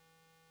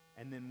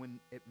 And then when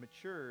it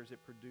matures, it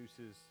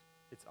produces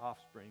its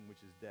offspring, which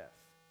is death.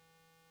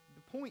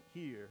 The point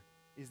here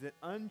is that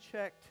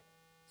unchecked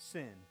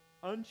sin,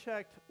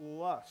 unchecked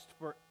lust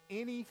for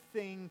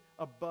anything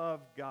above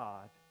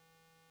God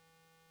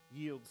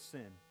yields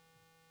sin.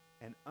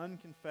 And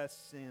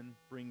unconfessed sin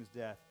brings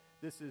death.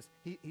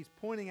 He's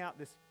pointing out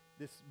this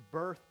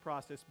birth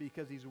process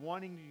because he's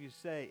wanting you to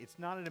say it's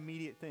not an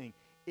immediate thing.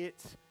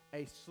 It's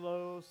a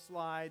slow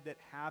slide that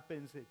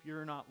happens if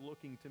you're not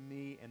looking to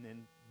me, and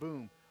then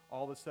boom,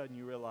 all of a sudden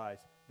you realize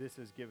this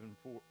is given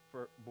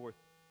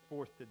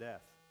forth to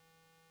death.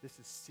 This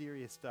is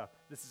serious stuff.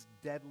 This is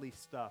deadly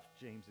stuff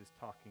James is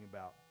talking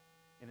about.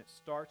 And it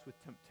starts with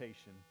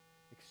temptation,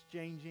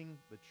 exchanging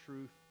the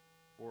truth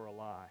for a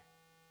lie.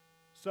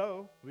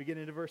 So, we get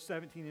into verse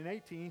 17 and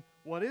 18.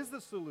 What is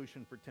the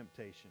solution for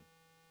temptation?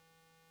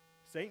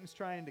 Satan's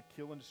trying to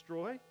kill and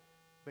destroy,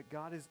 but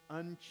God is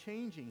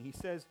unchanging. He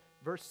says,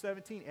 verse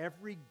 17,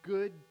 every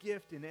good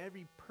gift and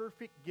every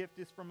perfect gift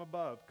is from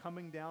above,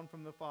 coming down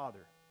from the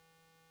Father,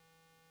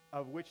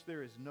 of which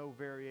there is no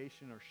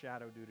variation or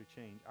shadow due to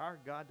change. Our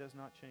God does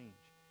not change.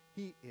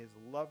 He is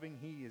loving,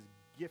 he is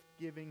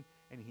gift-giving,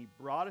 and he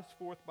brought us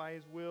forth by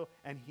his will,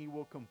 and he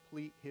will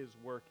complete his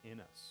work in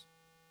us.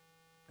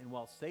 And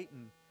while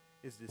Satan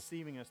is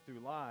deceiving us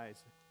through lies,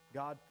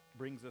 God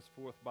brings us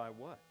forth by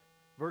what?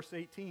 Verse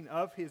 18,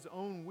 of his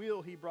own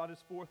will he brought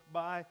us forth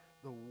by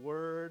the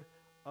word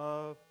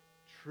of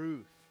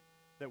truth,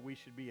 that we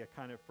should be a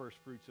kind of first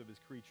fruits of his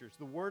creatures.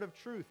 The word of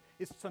truth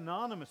is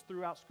synonymous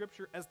throughout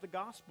Scripture as the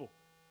gospel,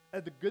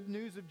 as the good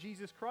news of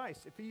Jesus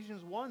Christ.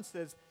 Ephesians 1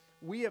 says,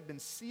 we have been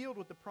sealed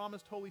with the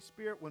promised Holy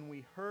Spirit when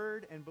we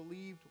heard and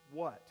believed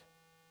what?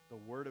 The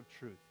word of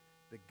truth,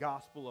 the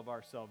gospel of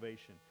our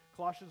salvation.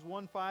 Colossians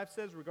 1:5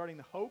 says, regarding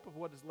the hope of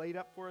what is laid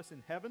up for us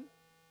in heaven,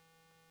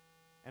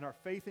 and our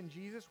faith in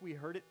Jesus, we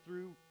heard it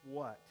through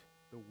what?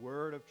 The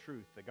word of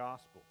truth, the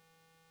gospel.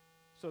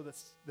 So the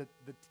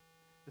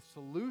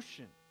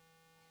solution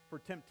for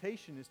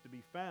temptation is to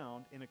be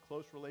found in a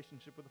close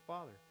relationship with the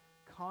Father,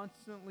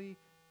 constantly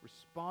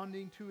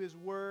responding to his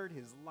word,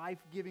 his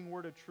life-giving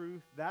word of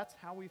truth. That's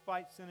how we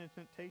fight sin and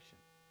temptation.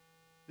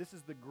 This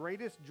is the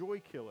greatest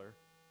joy killer,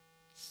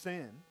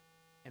 sin,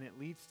 and it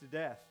leads to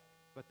death.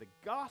 But the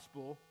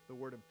gospel, the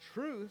word of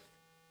truth,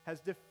 has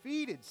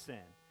defeated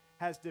sin,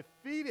 has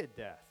defeated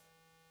death.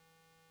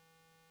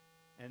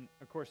 And,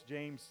 of course,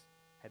 James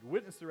had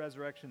witnessed the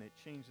resurrection. It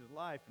changed his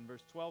life. And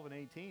verse 12 and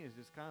 18 is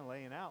just kind of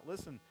laying out,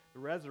 listen, the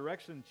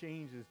resurrection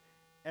changes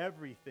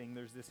everything.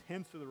 There's this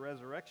hints of the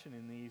resurrection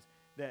in these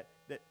that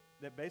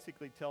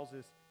basically tells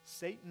us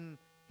Satan,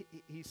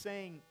 he's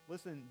saying,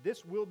 listen,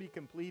 this will be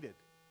completed.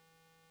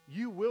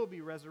 You will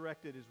be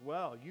resurrected as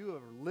well. You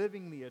are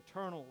living the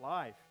eternal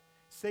life.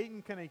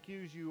 Satan can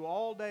accuse you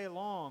all day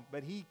long,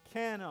 but he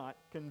cannot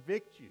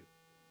convict you.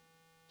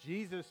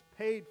 Jesus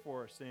paid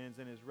for our sins,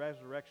 and his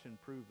resurrection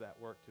proved that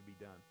work to be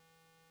done.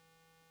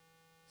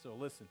 So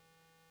listen,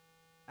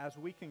 as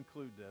we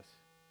conclude this,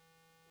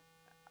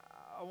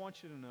 I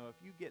want you to know, if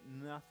you get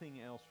nothing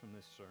else from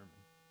this sermon,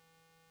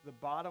 the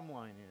bottom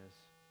line is,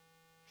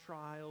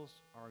 trials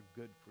are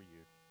good for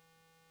you.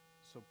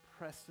 So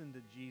press into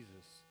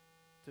Jesus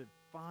to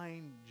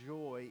find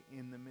joy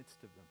in the midst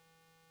of them.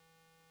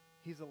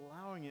 He's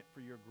allowing it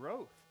for your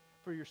growth,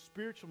 for your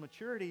spiritual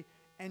maturity,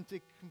 and to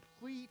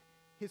complete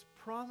his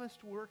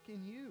promised work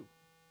in you.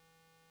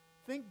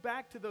 Think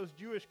back to those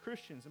Jewish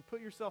Christians and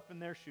put yourself in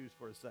their shoes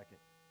for a second.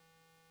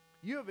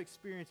 You have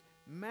experienced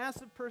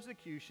massive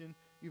persecution.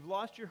 You've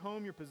lost your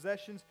home, your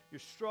possessions. You're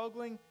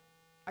struggling.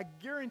 I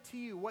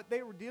guarantee you what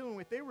they were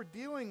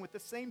dealing with the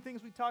same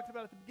things we talked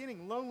about at the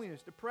beginning: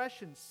 loneliness,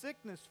 depression,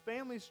 sickness,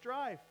 family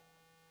strife.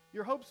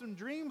 Your hopes and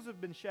dreams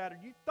have been shattered.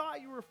 You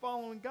thought you were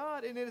following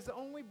God, and it has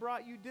only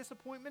brought you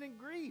disappointment and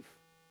grief.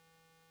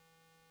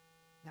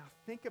 Now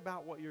think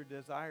about what your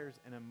desires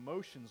and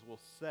emotions will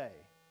say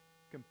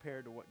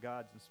compared to what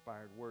God's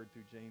inspired word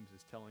through James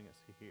is telling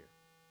us here.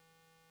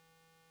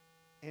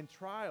 In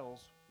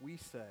trials, we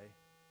say,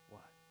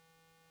 what?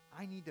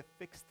 I need to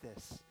fix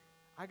this.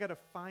 I got to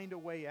find a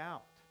way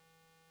out.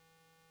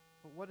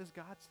 But what does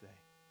God say?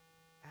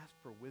 Ask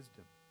for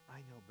wisdom. I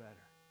know better.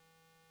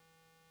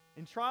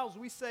 In trials,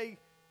 we say,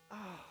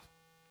 oh,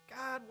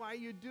 God, why are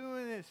you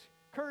doing this?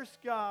 Curse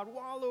God,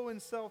 wallow in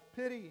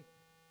self-pity.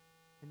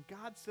 And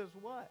God says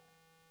what?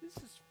 This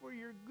is for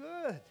your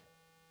good.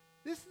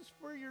 This is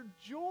for your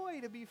joy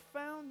to be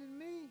found in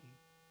me.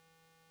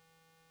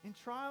 In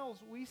trials,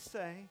 we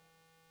say,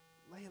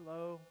 lay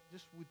low,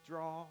 just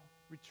withdraw,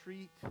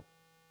 retreat.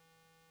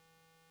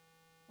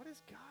 What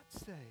does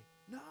God say?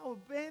 No,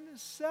 abandon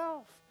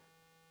self.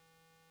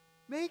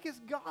 Make his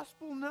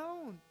gospel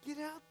known. Get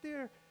out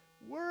there.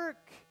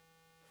 Work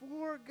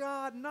for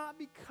God, not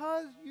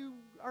because you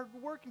are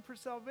working for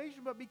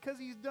salvation, but because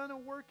he's done a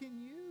work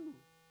in you.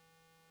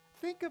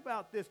 Think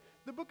about this.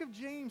 The book of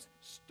James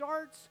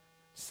starts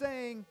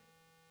saying,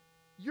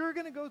 you're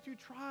going to go through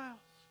trials.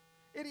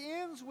 It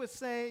ends with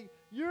saying,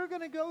 you're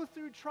going to go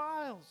through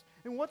trials.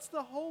 And what's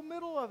the whole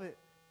middle of it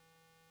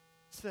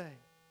say?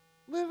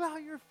 Live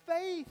out your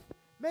faith.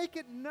 Make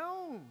it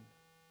known.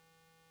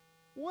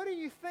 What do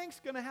you think's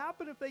going to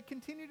happen if they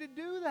continue to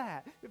do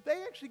that? If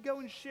they actually go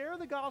and share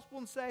the gospel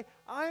and say,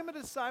 I am a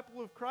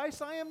disciple of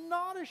Christ, I am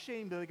not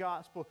ashamed of the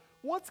gospel.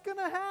 What's going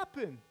to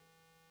happen?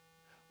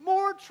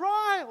 More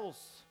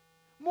trials,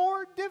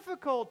 more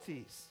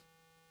difficulties.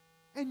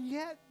 And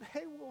yet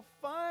they will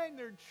find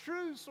their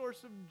true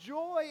source of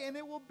joy, and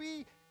it will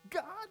be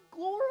God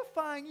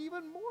glorifying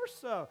even more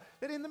so.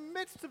 That in the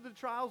midst of the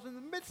trials, in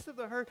the midst of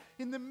the hurt,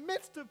 in the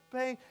midst of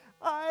pain,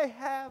 I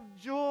have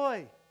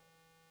joy.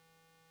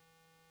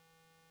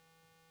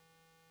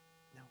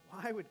 Now,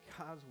 why would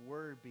God's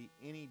word be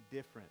any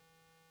different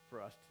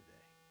for us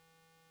today?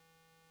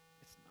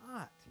 It's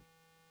not.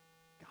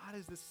 God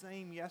is the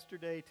same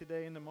yesterday,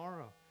 today, and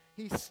tomorrow.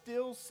 He's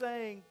still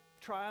saying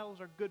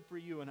trials are good for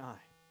you and I.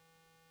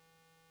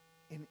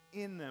 And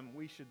in them,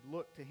 we should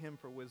look to him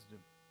for wisdom.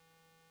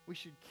 We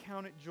should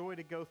count it joy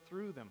to go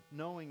through them,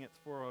 knowing it's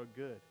for our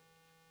good.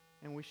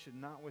 And we should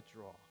not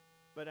withdraw,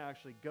 but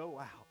actually go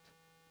out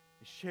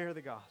and share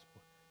the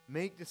gospel.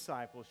 Make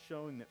disciples,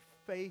 showing that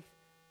faith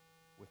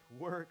with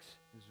works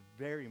is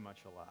very much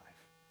alive,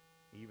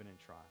 even in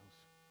trials.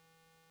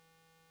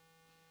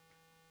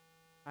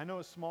 I know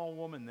a small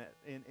woman that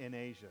in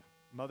Asia,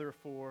 mother of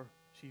 4.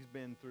 She's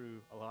been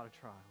through a lot of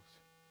trials.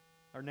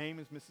 Her name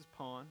is Mrs.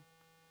 Pond.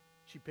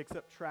 She picks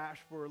up trash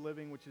for a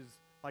living, which is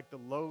like the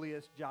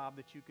lowliest job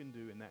that you can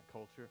do in that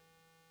culture.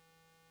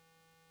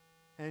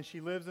 And she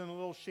lives in a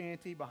little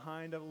shanty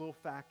behind a little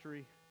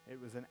factory.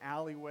 It was an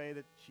alleyway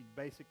that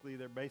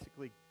they're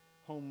basically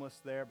homeless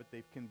there, but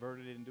they've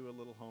converted it into a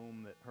little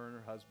home that her and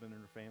her husband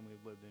and her family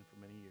have lived in for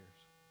many years.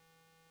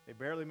 They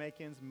barely make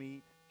ends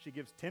meet. She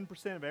gives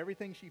 10% of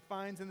everything she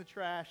finds in the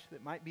trash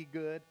that might be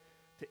good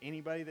to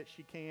anybody that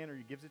she can, or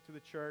she gives it to the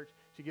church.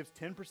 She gives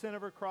 10%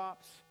 of her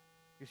crops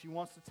because she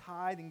wants to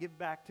tithe and give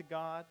back to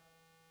God.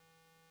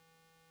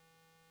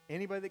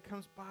 Anybody that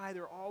comes by,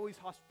 they're always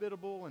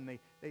hospitable, and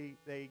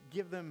they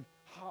give them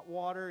hot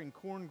water and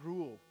corn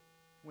gruel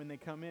when they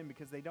come in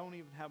because they don't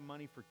even have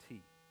money for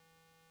tea.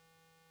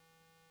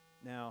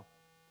 Now,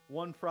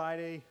 one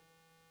Friday,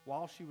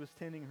 while she was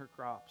tending her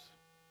crops,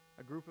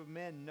 a group of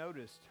men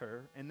noticed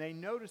her, and they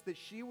noticed that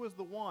she was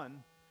the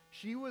one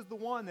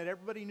that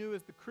everybody knew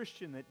as the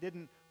Christian that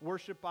didn't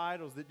worship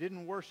idols, that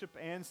didn't worship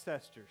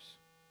ancestors,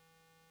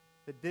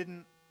 that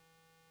didn't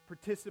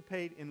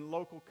participate in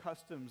local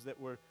customs that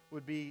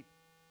would be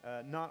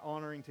not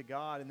honoring to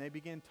God. And they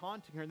began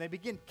taunting her, and they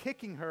began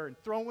kicking her and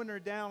throwing her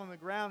down on the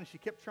ground, and she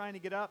kept trying to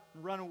get up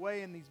and run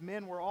away, and these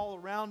men were all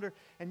around her.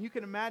 And you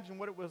can imagine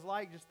what it was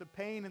like, just the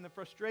pain and the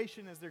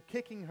frustration as they're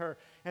kicking her,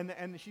 and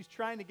she's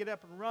trying to get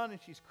up and run, and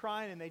she's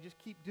crying, and they just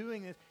keep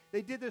doing this.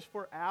 They did this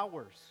for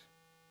hours.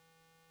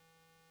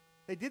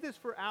 They did this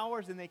for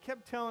hours, and they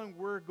kept telling her,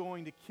 we're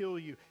going to kill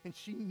you. And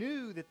she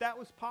knew that that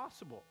was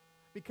possible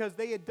because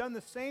they had done the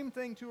same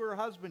thing to her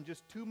husband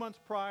just 2 months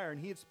prior, and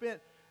he had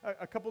spent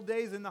a couple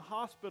days in the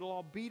hospital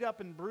all beat up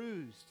and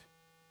bruised.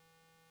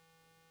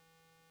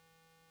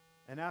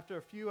 And after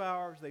a few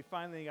hours, they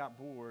finally got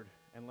bored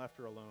and left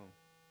her alone.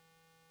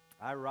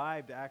 I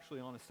arrived actually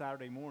on a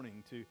Saturday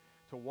morning to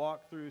to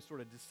walk through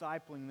sort of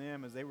discipling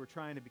them as they were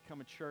trying to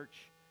become a church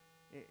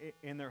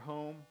in their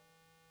home.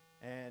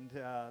 And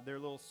their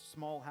little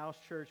small house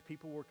church,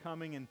 people were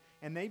coming,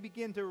 and they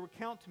began to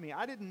recount to me.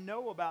 I didn't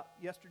know about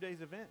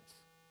yesterday's events.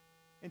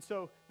 And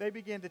so they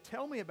began to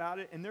tell me about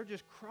it, and they're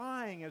just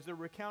crying as they're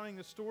recounting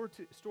the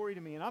story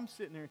to me. And I'm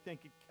sitting there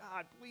thinking,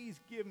 God, please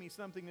give me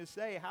something to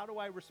say. How do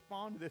I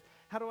respond to this?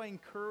 How do I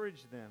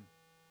encourage them?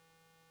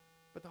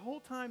 But the whole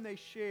time they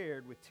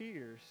shared with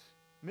tears,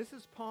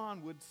 Mrs.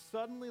 Pond would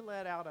suddenly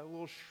let out a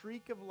little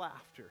shriek of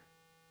laughter.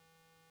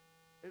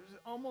 It was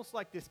almost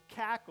like this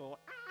cackle.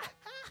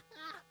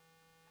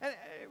 And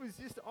it was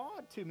just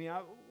odd to me.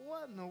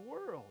 What in the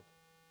world?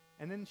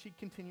 And then she'd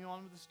continue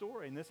on with the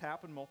story. And this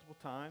happened multiple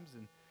times.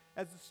 And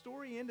as the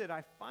story ended,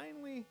 I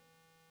finally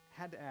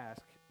had to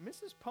ask,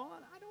 Mrs.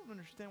 Pond, I don't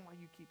understand why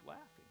you keep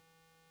laughing.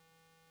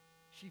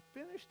 She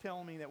finished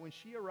telling me that when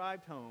she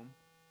arrived home,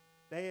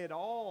 they had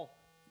all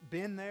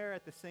been there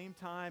at the same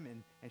time.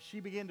 And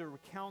she began to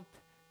recount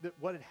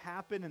what had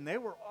happened. And they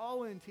were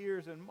all in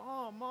tears. And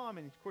Mom.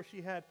 And of course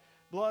she had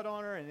blood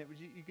on her. And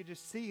you could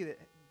just see that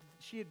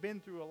she had been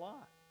through a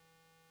lot.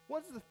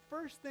 What's the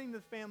first thing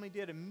the family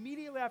did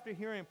immediately after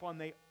hearing upon?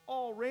 They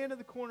all ran to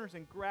the corners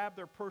and grabbed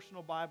their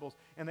personal Bibles,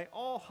 and they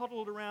all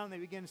huddled around and they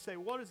began to say,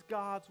 what does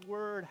God's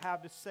Word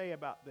have to say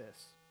about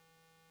this?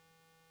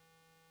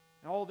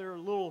 And all their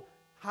little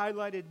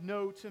highlighted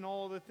notes and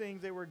all the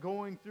things, they were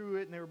going through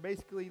it, and they were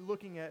basically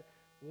looking at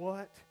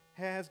what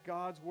has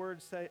God's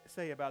Word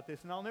say about this.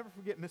 And I'll never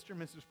forget Mr.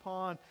 and Mrs.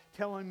 Pond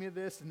telling me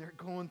this, and they're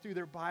going through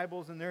their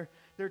Bibles, and they're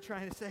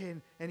trying to say,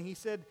 and he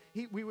said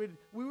we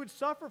would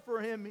suffer for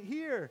him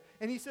here.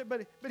 And he said,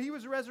 but he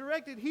was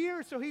resurrected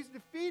here, so he's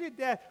defeated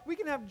death. We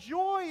can have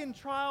joy in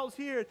trials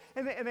here.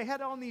 And they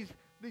had on these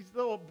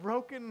little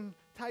broken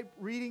type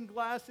reading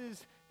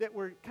glasses that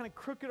were kind of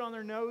crooked on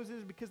their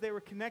noses because they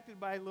were connected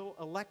by a little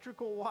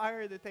electrical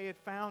wire that they had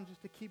found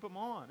just to keep them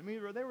on. I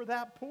mean, they were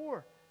that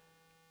poor.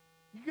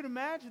 You can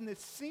imagine this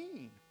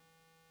scene.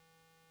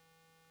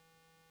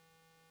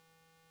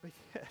 But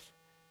yes,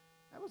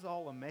 that was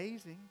all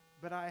amazing.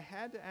 But I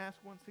had to ask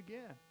once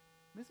again,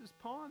 Mrs.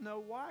 Pond,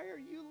 though, why are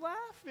you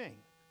laughing?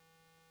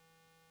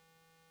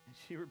 And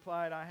she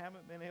replied, I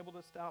haven't been able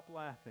to stop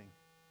laughing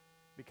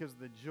because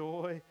the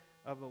joy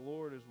of the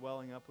Lord is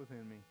welling up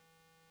within me.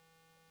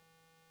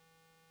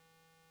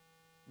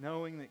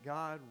 Knowing that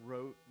God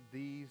wrote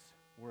these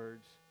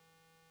words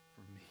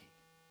for me.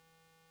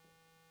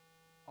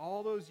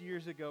 All those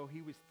years ago,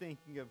 he was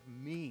thinking of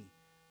me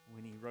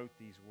when he wrote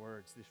these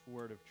words, this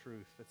word of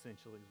truth,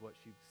 essentially, is what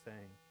she was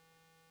saying.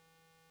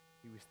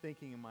 He was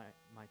thinking of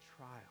my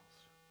trials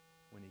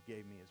when he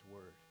gave me his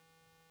word.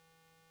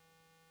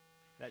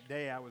 That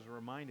day, I was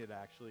reminded,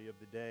 actually, of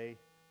the day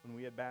when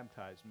we had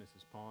baptized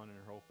Mrs. Pond and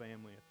her whole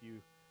family a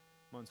few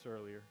months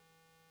earlier.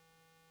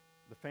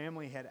 The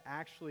family had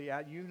actually,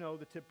 you know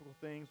the typical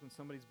things when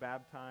somebody's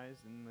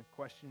baptized and the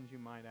questions you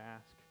might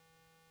ask.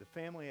 The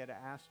family had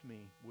asked me,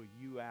 will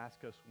you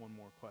ask us one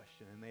more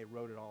question? And they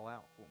wrote it all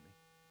out for me.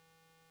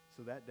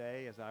 So that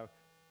day,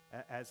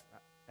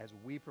 as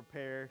we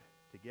prepared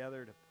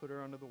together to put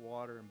her under the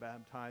water and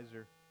baptize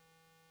her,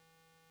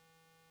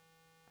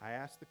 I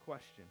asked the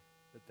question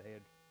that they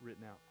had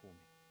written out for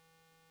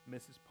me.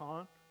 Mrs.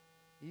 Pond,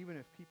 even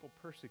if people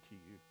persecute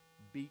you,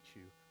 beat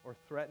you, or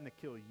threaten to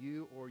kill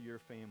you or your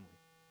family,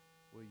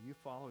 will you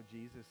follow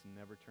Jesus and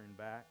never turn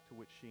back? To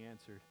which she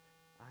answered,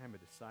 I am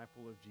a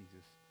disciple of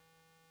Jesus.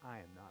 I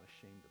am not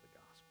ashamed of the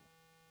gospel.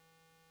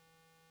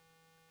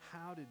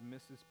 How did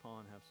Mrs.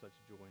 Pond have such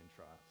joy in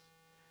trials?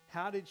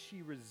 How did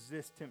she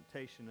resist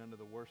temptation under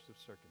the worst of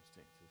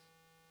circumstances?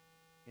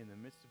 In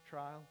the midst of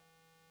trial,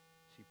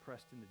 she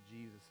pressed into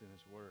Jesus and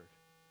his word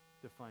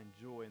to find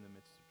joy in the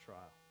midst of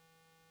trial.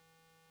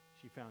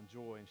 She found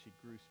joy and she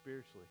grew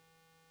spiritually,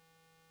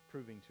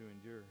 proving to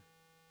endure.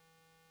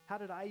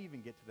 How did I even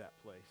get to that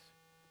place?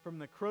 From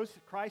the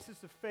crisis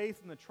of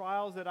faith and the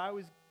trials that I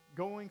was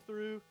going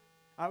through,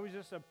 I was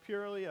just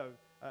purely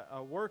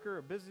a worker,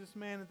 a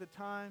businessman at the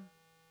time.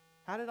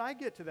 How did I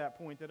get to that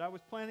point that I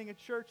was planting a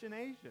church in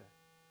Asia?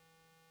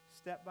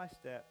 Step by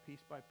step,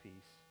 piece by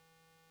piece,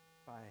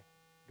 by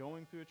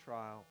going through a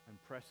trial and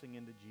pressing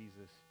into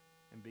Jesus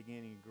and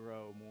beginning to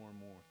grow more and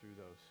more through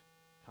those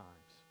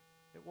times.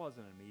 It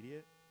wasn't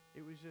immediate.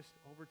 It was just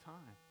over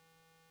time,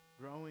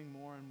 growing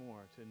more and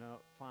more to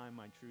find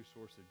my true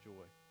source of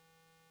joy.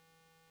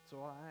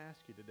 So I ask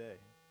you today,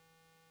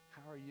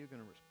 how are you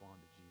going to respond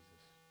to Jesus?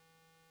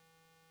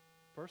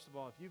 First of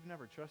all, if you've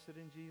never trusted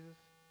in Jesus,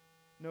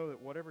 know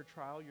that whatever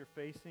trial you're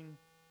facing,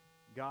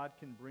 God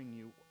can bring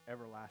you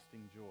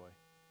everlasting joy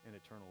and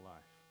eternal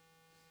life.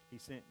 He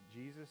sent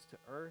Jesus to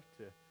earth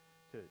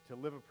to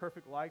live a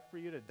perfect life for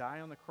you, to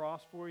die on the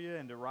cross for you,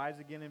 and to rise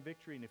again in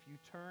victory. And if you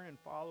turn and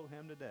follow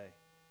him today,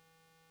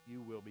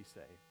 you will be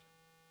saved.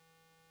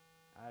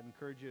 I'd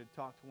encourage you to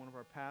talk to one of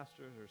our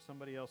pastors or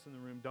somebody else in the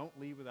room. Don't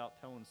leave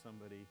without telling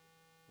somebody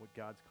what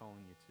God's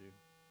calling you to.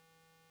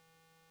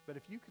 But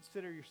if you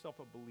consider yourself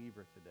a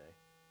believer today,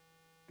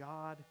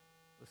 God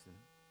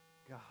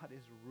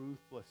is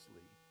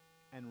ruthlessly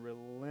and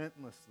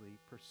relentlessly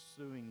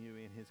pursuing you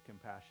in his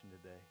compassion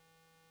today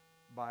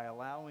by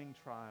allowing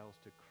trials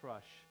to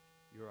crush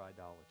your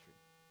idolatry.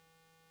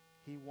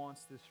 He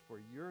wants this for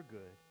your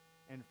good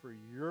and for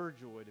your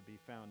joy to be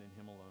found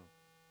in him alone.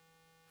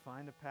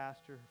 Find a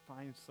pastor,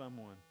 find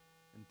someone,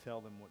 and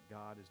tell them what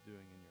God is doing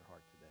in your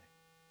heart today.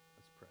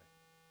 Let's pray.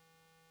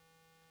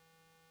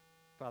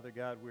 Father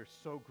God, we're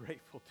so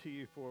grateful to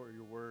you for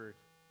your word.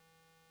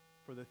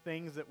 For the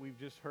things that we've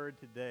just heard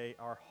today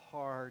are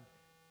hard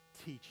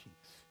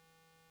teachings.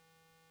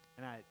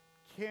 And I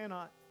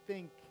cannot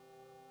think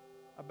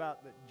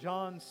about that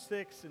John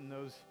 6 and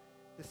those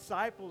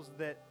disciples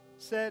that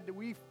said that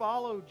we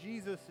follow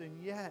Jesus, and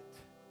yet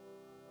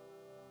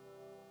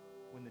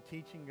when the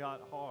teaching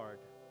got hard,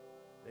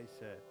 they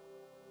said,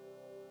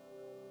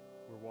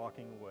 we're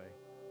walking away.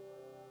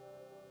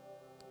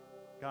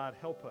 God,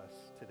 help us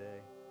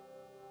today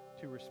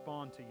to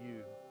respond to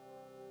you,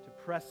 to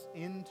press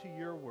into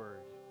your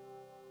word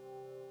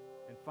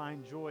and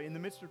find joy in the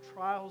midst of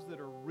trials that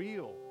are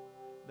real.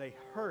 They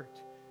hurt.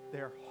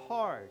 They're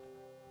hard.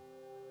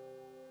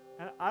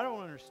 And I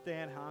don't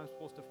understand how I'm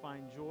supposed to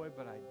find joy,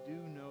 but I do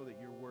know that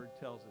your word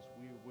tells us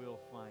we will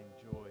find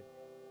joy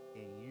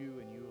in you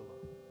and you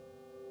alone.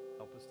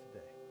 Help us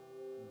today.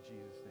 In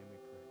Jesus' name.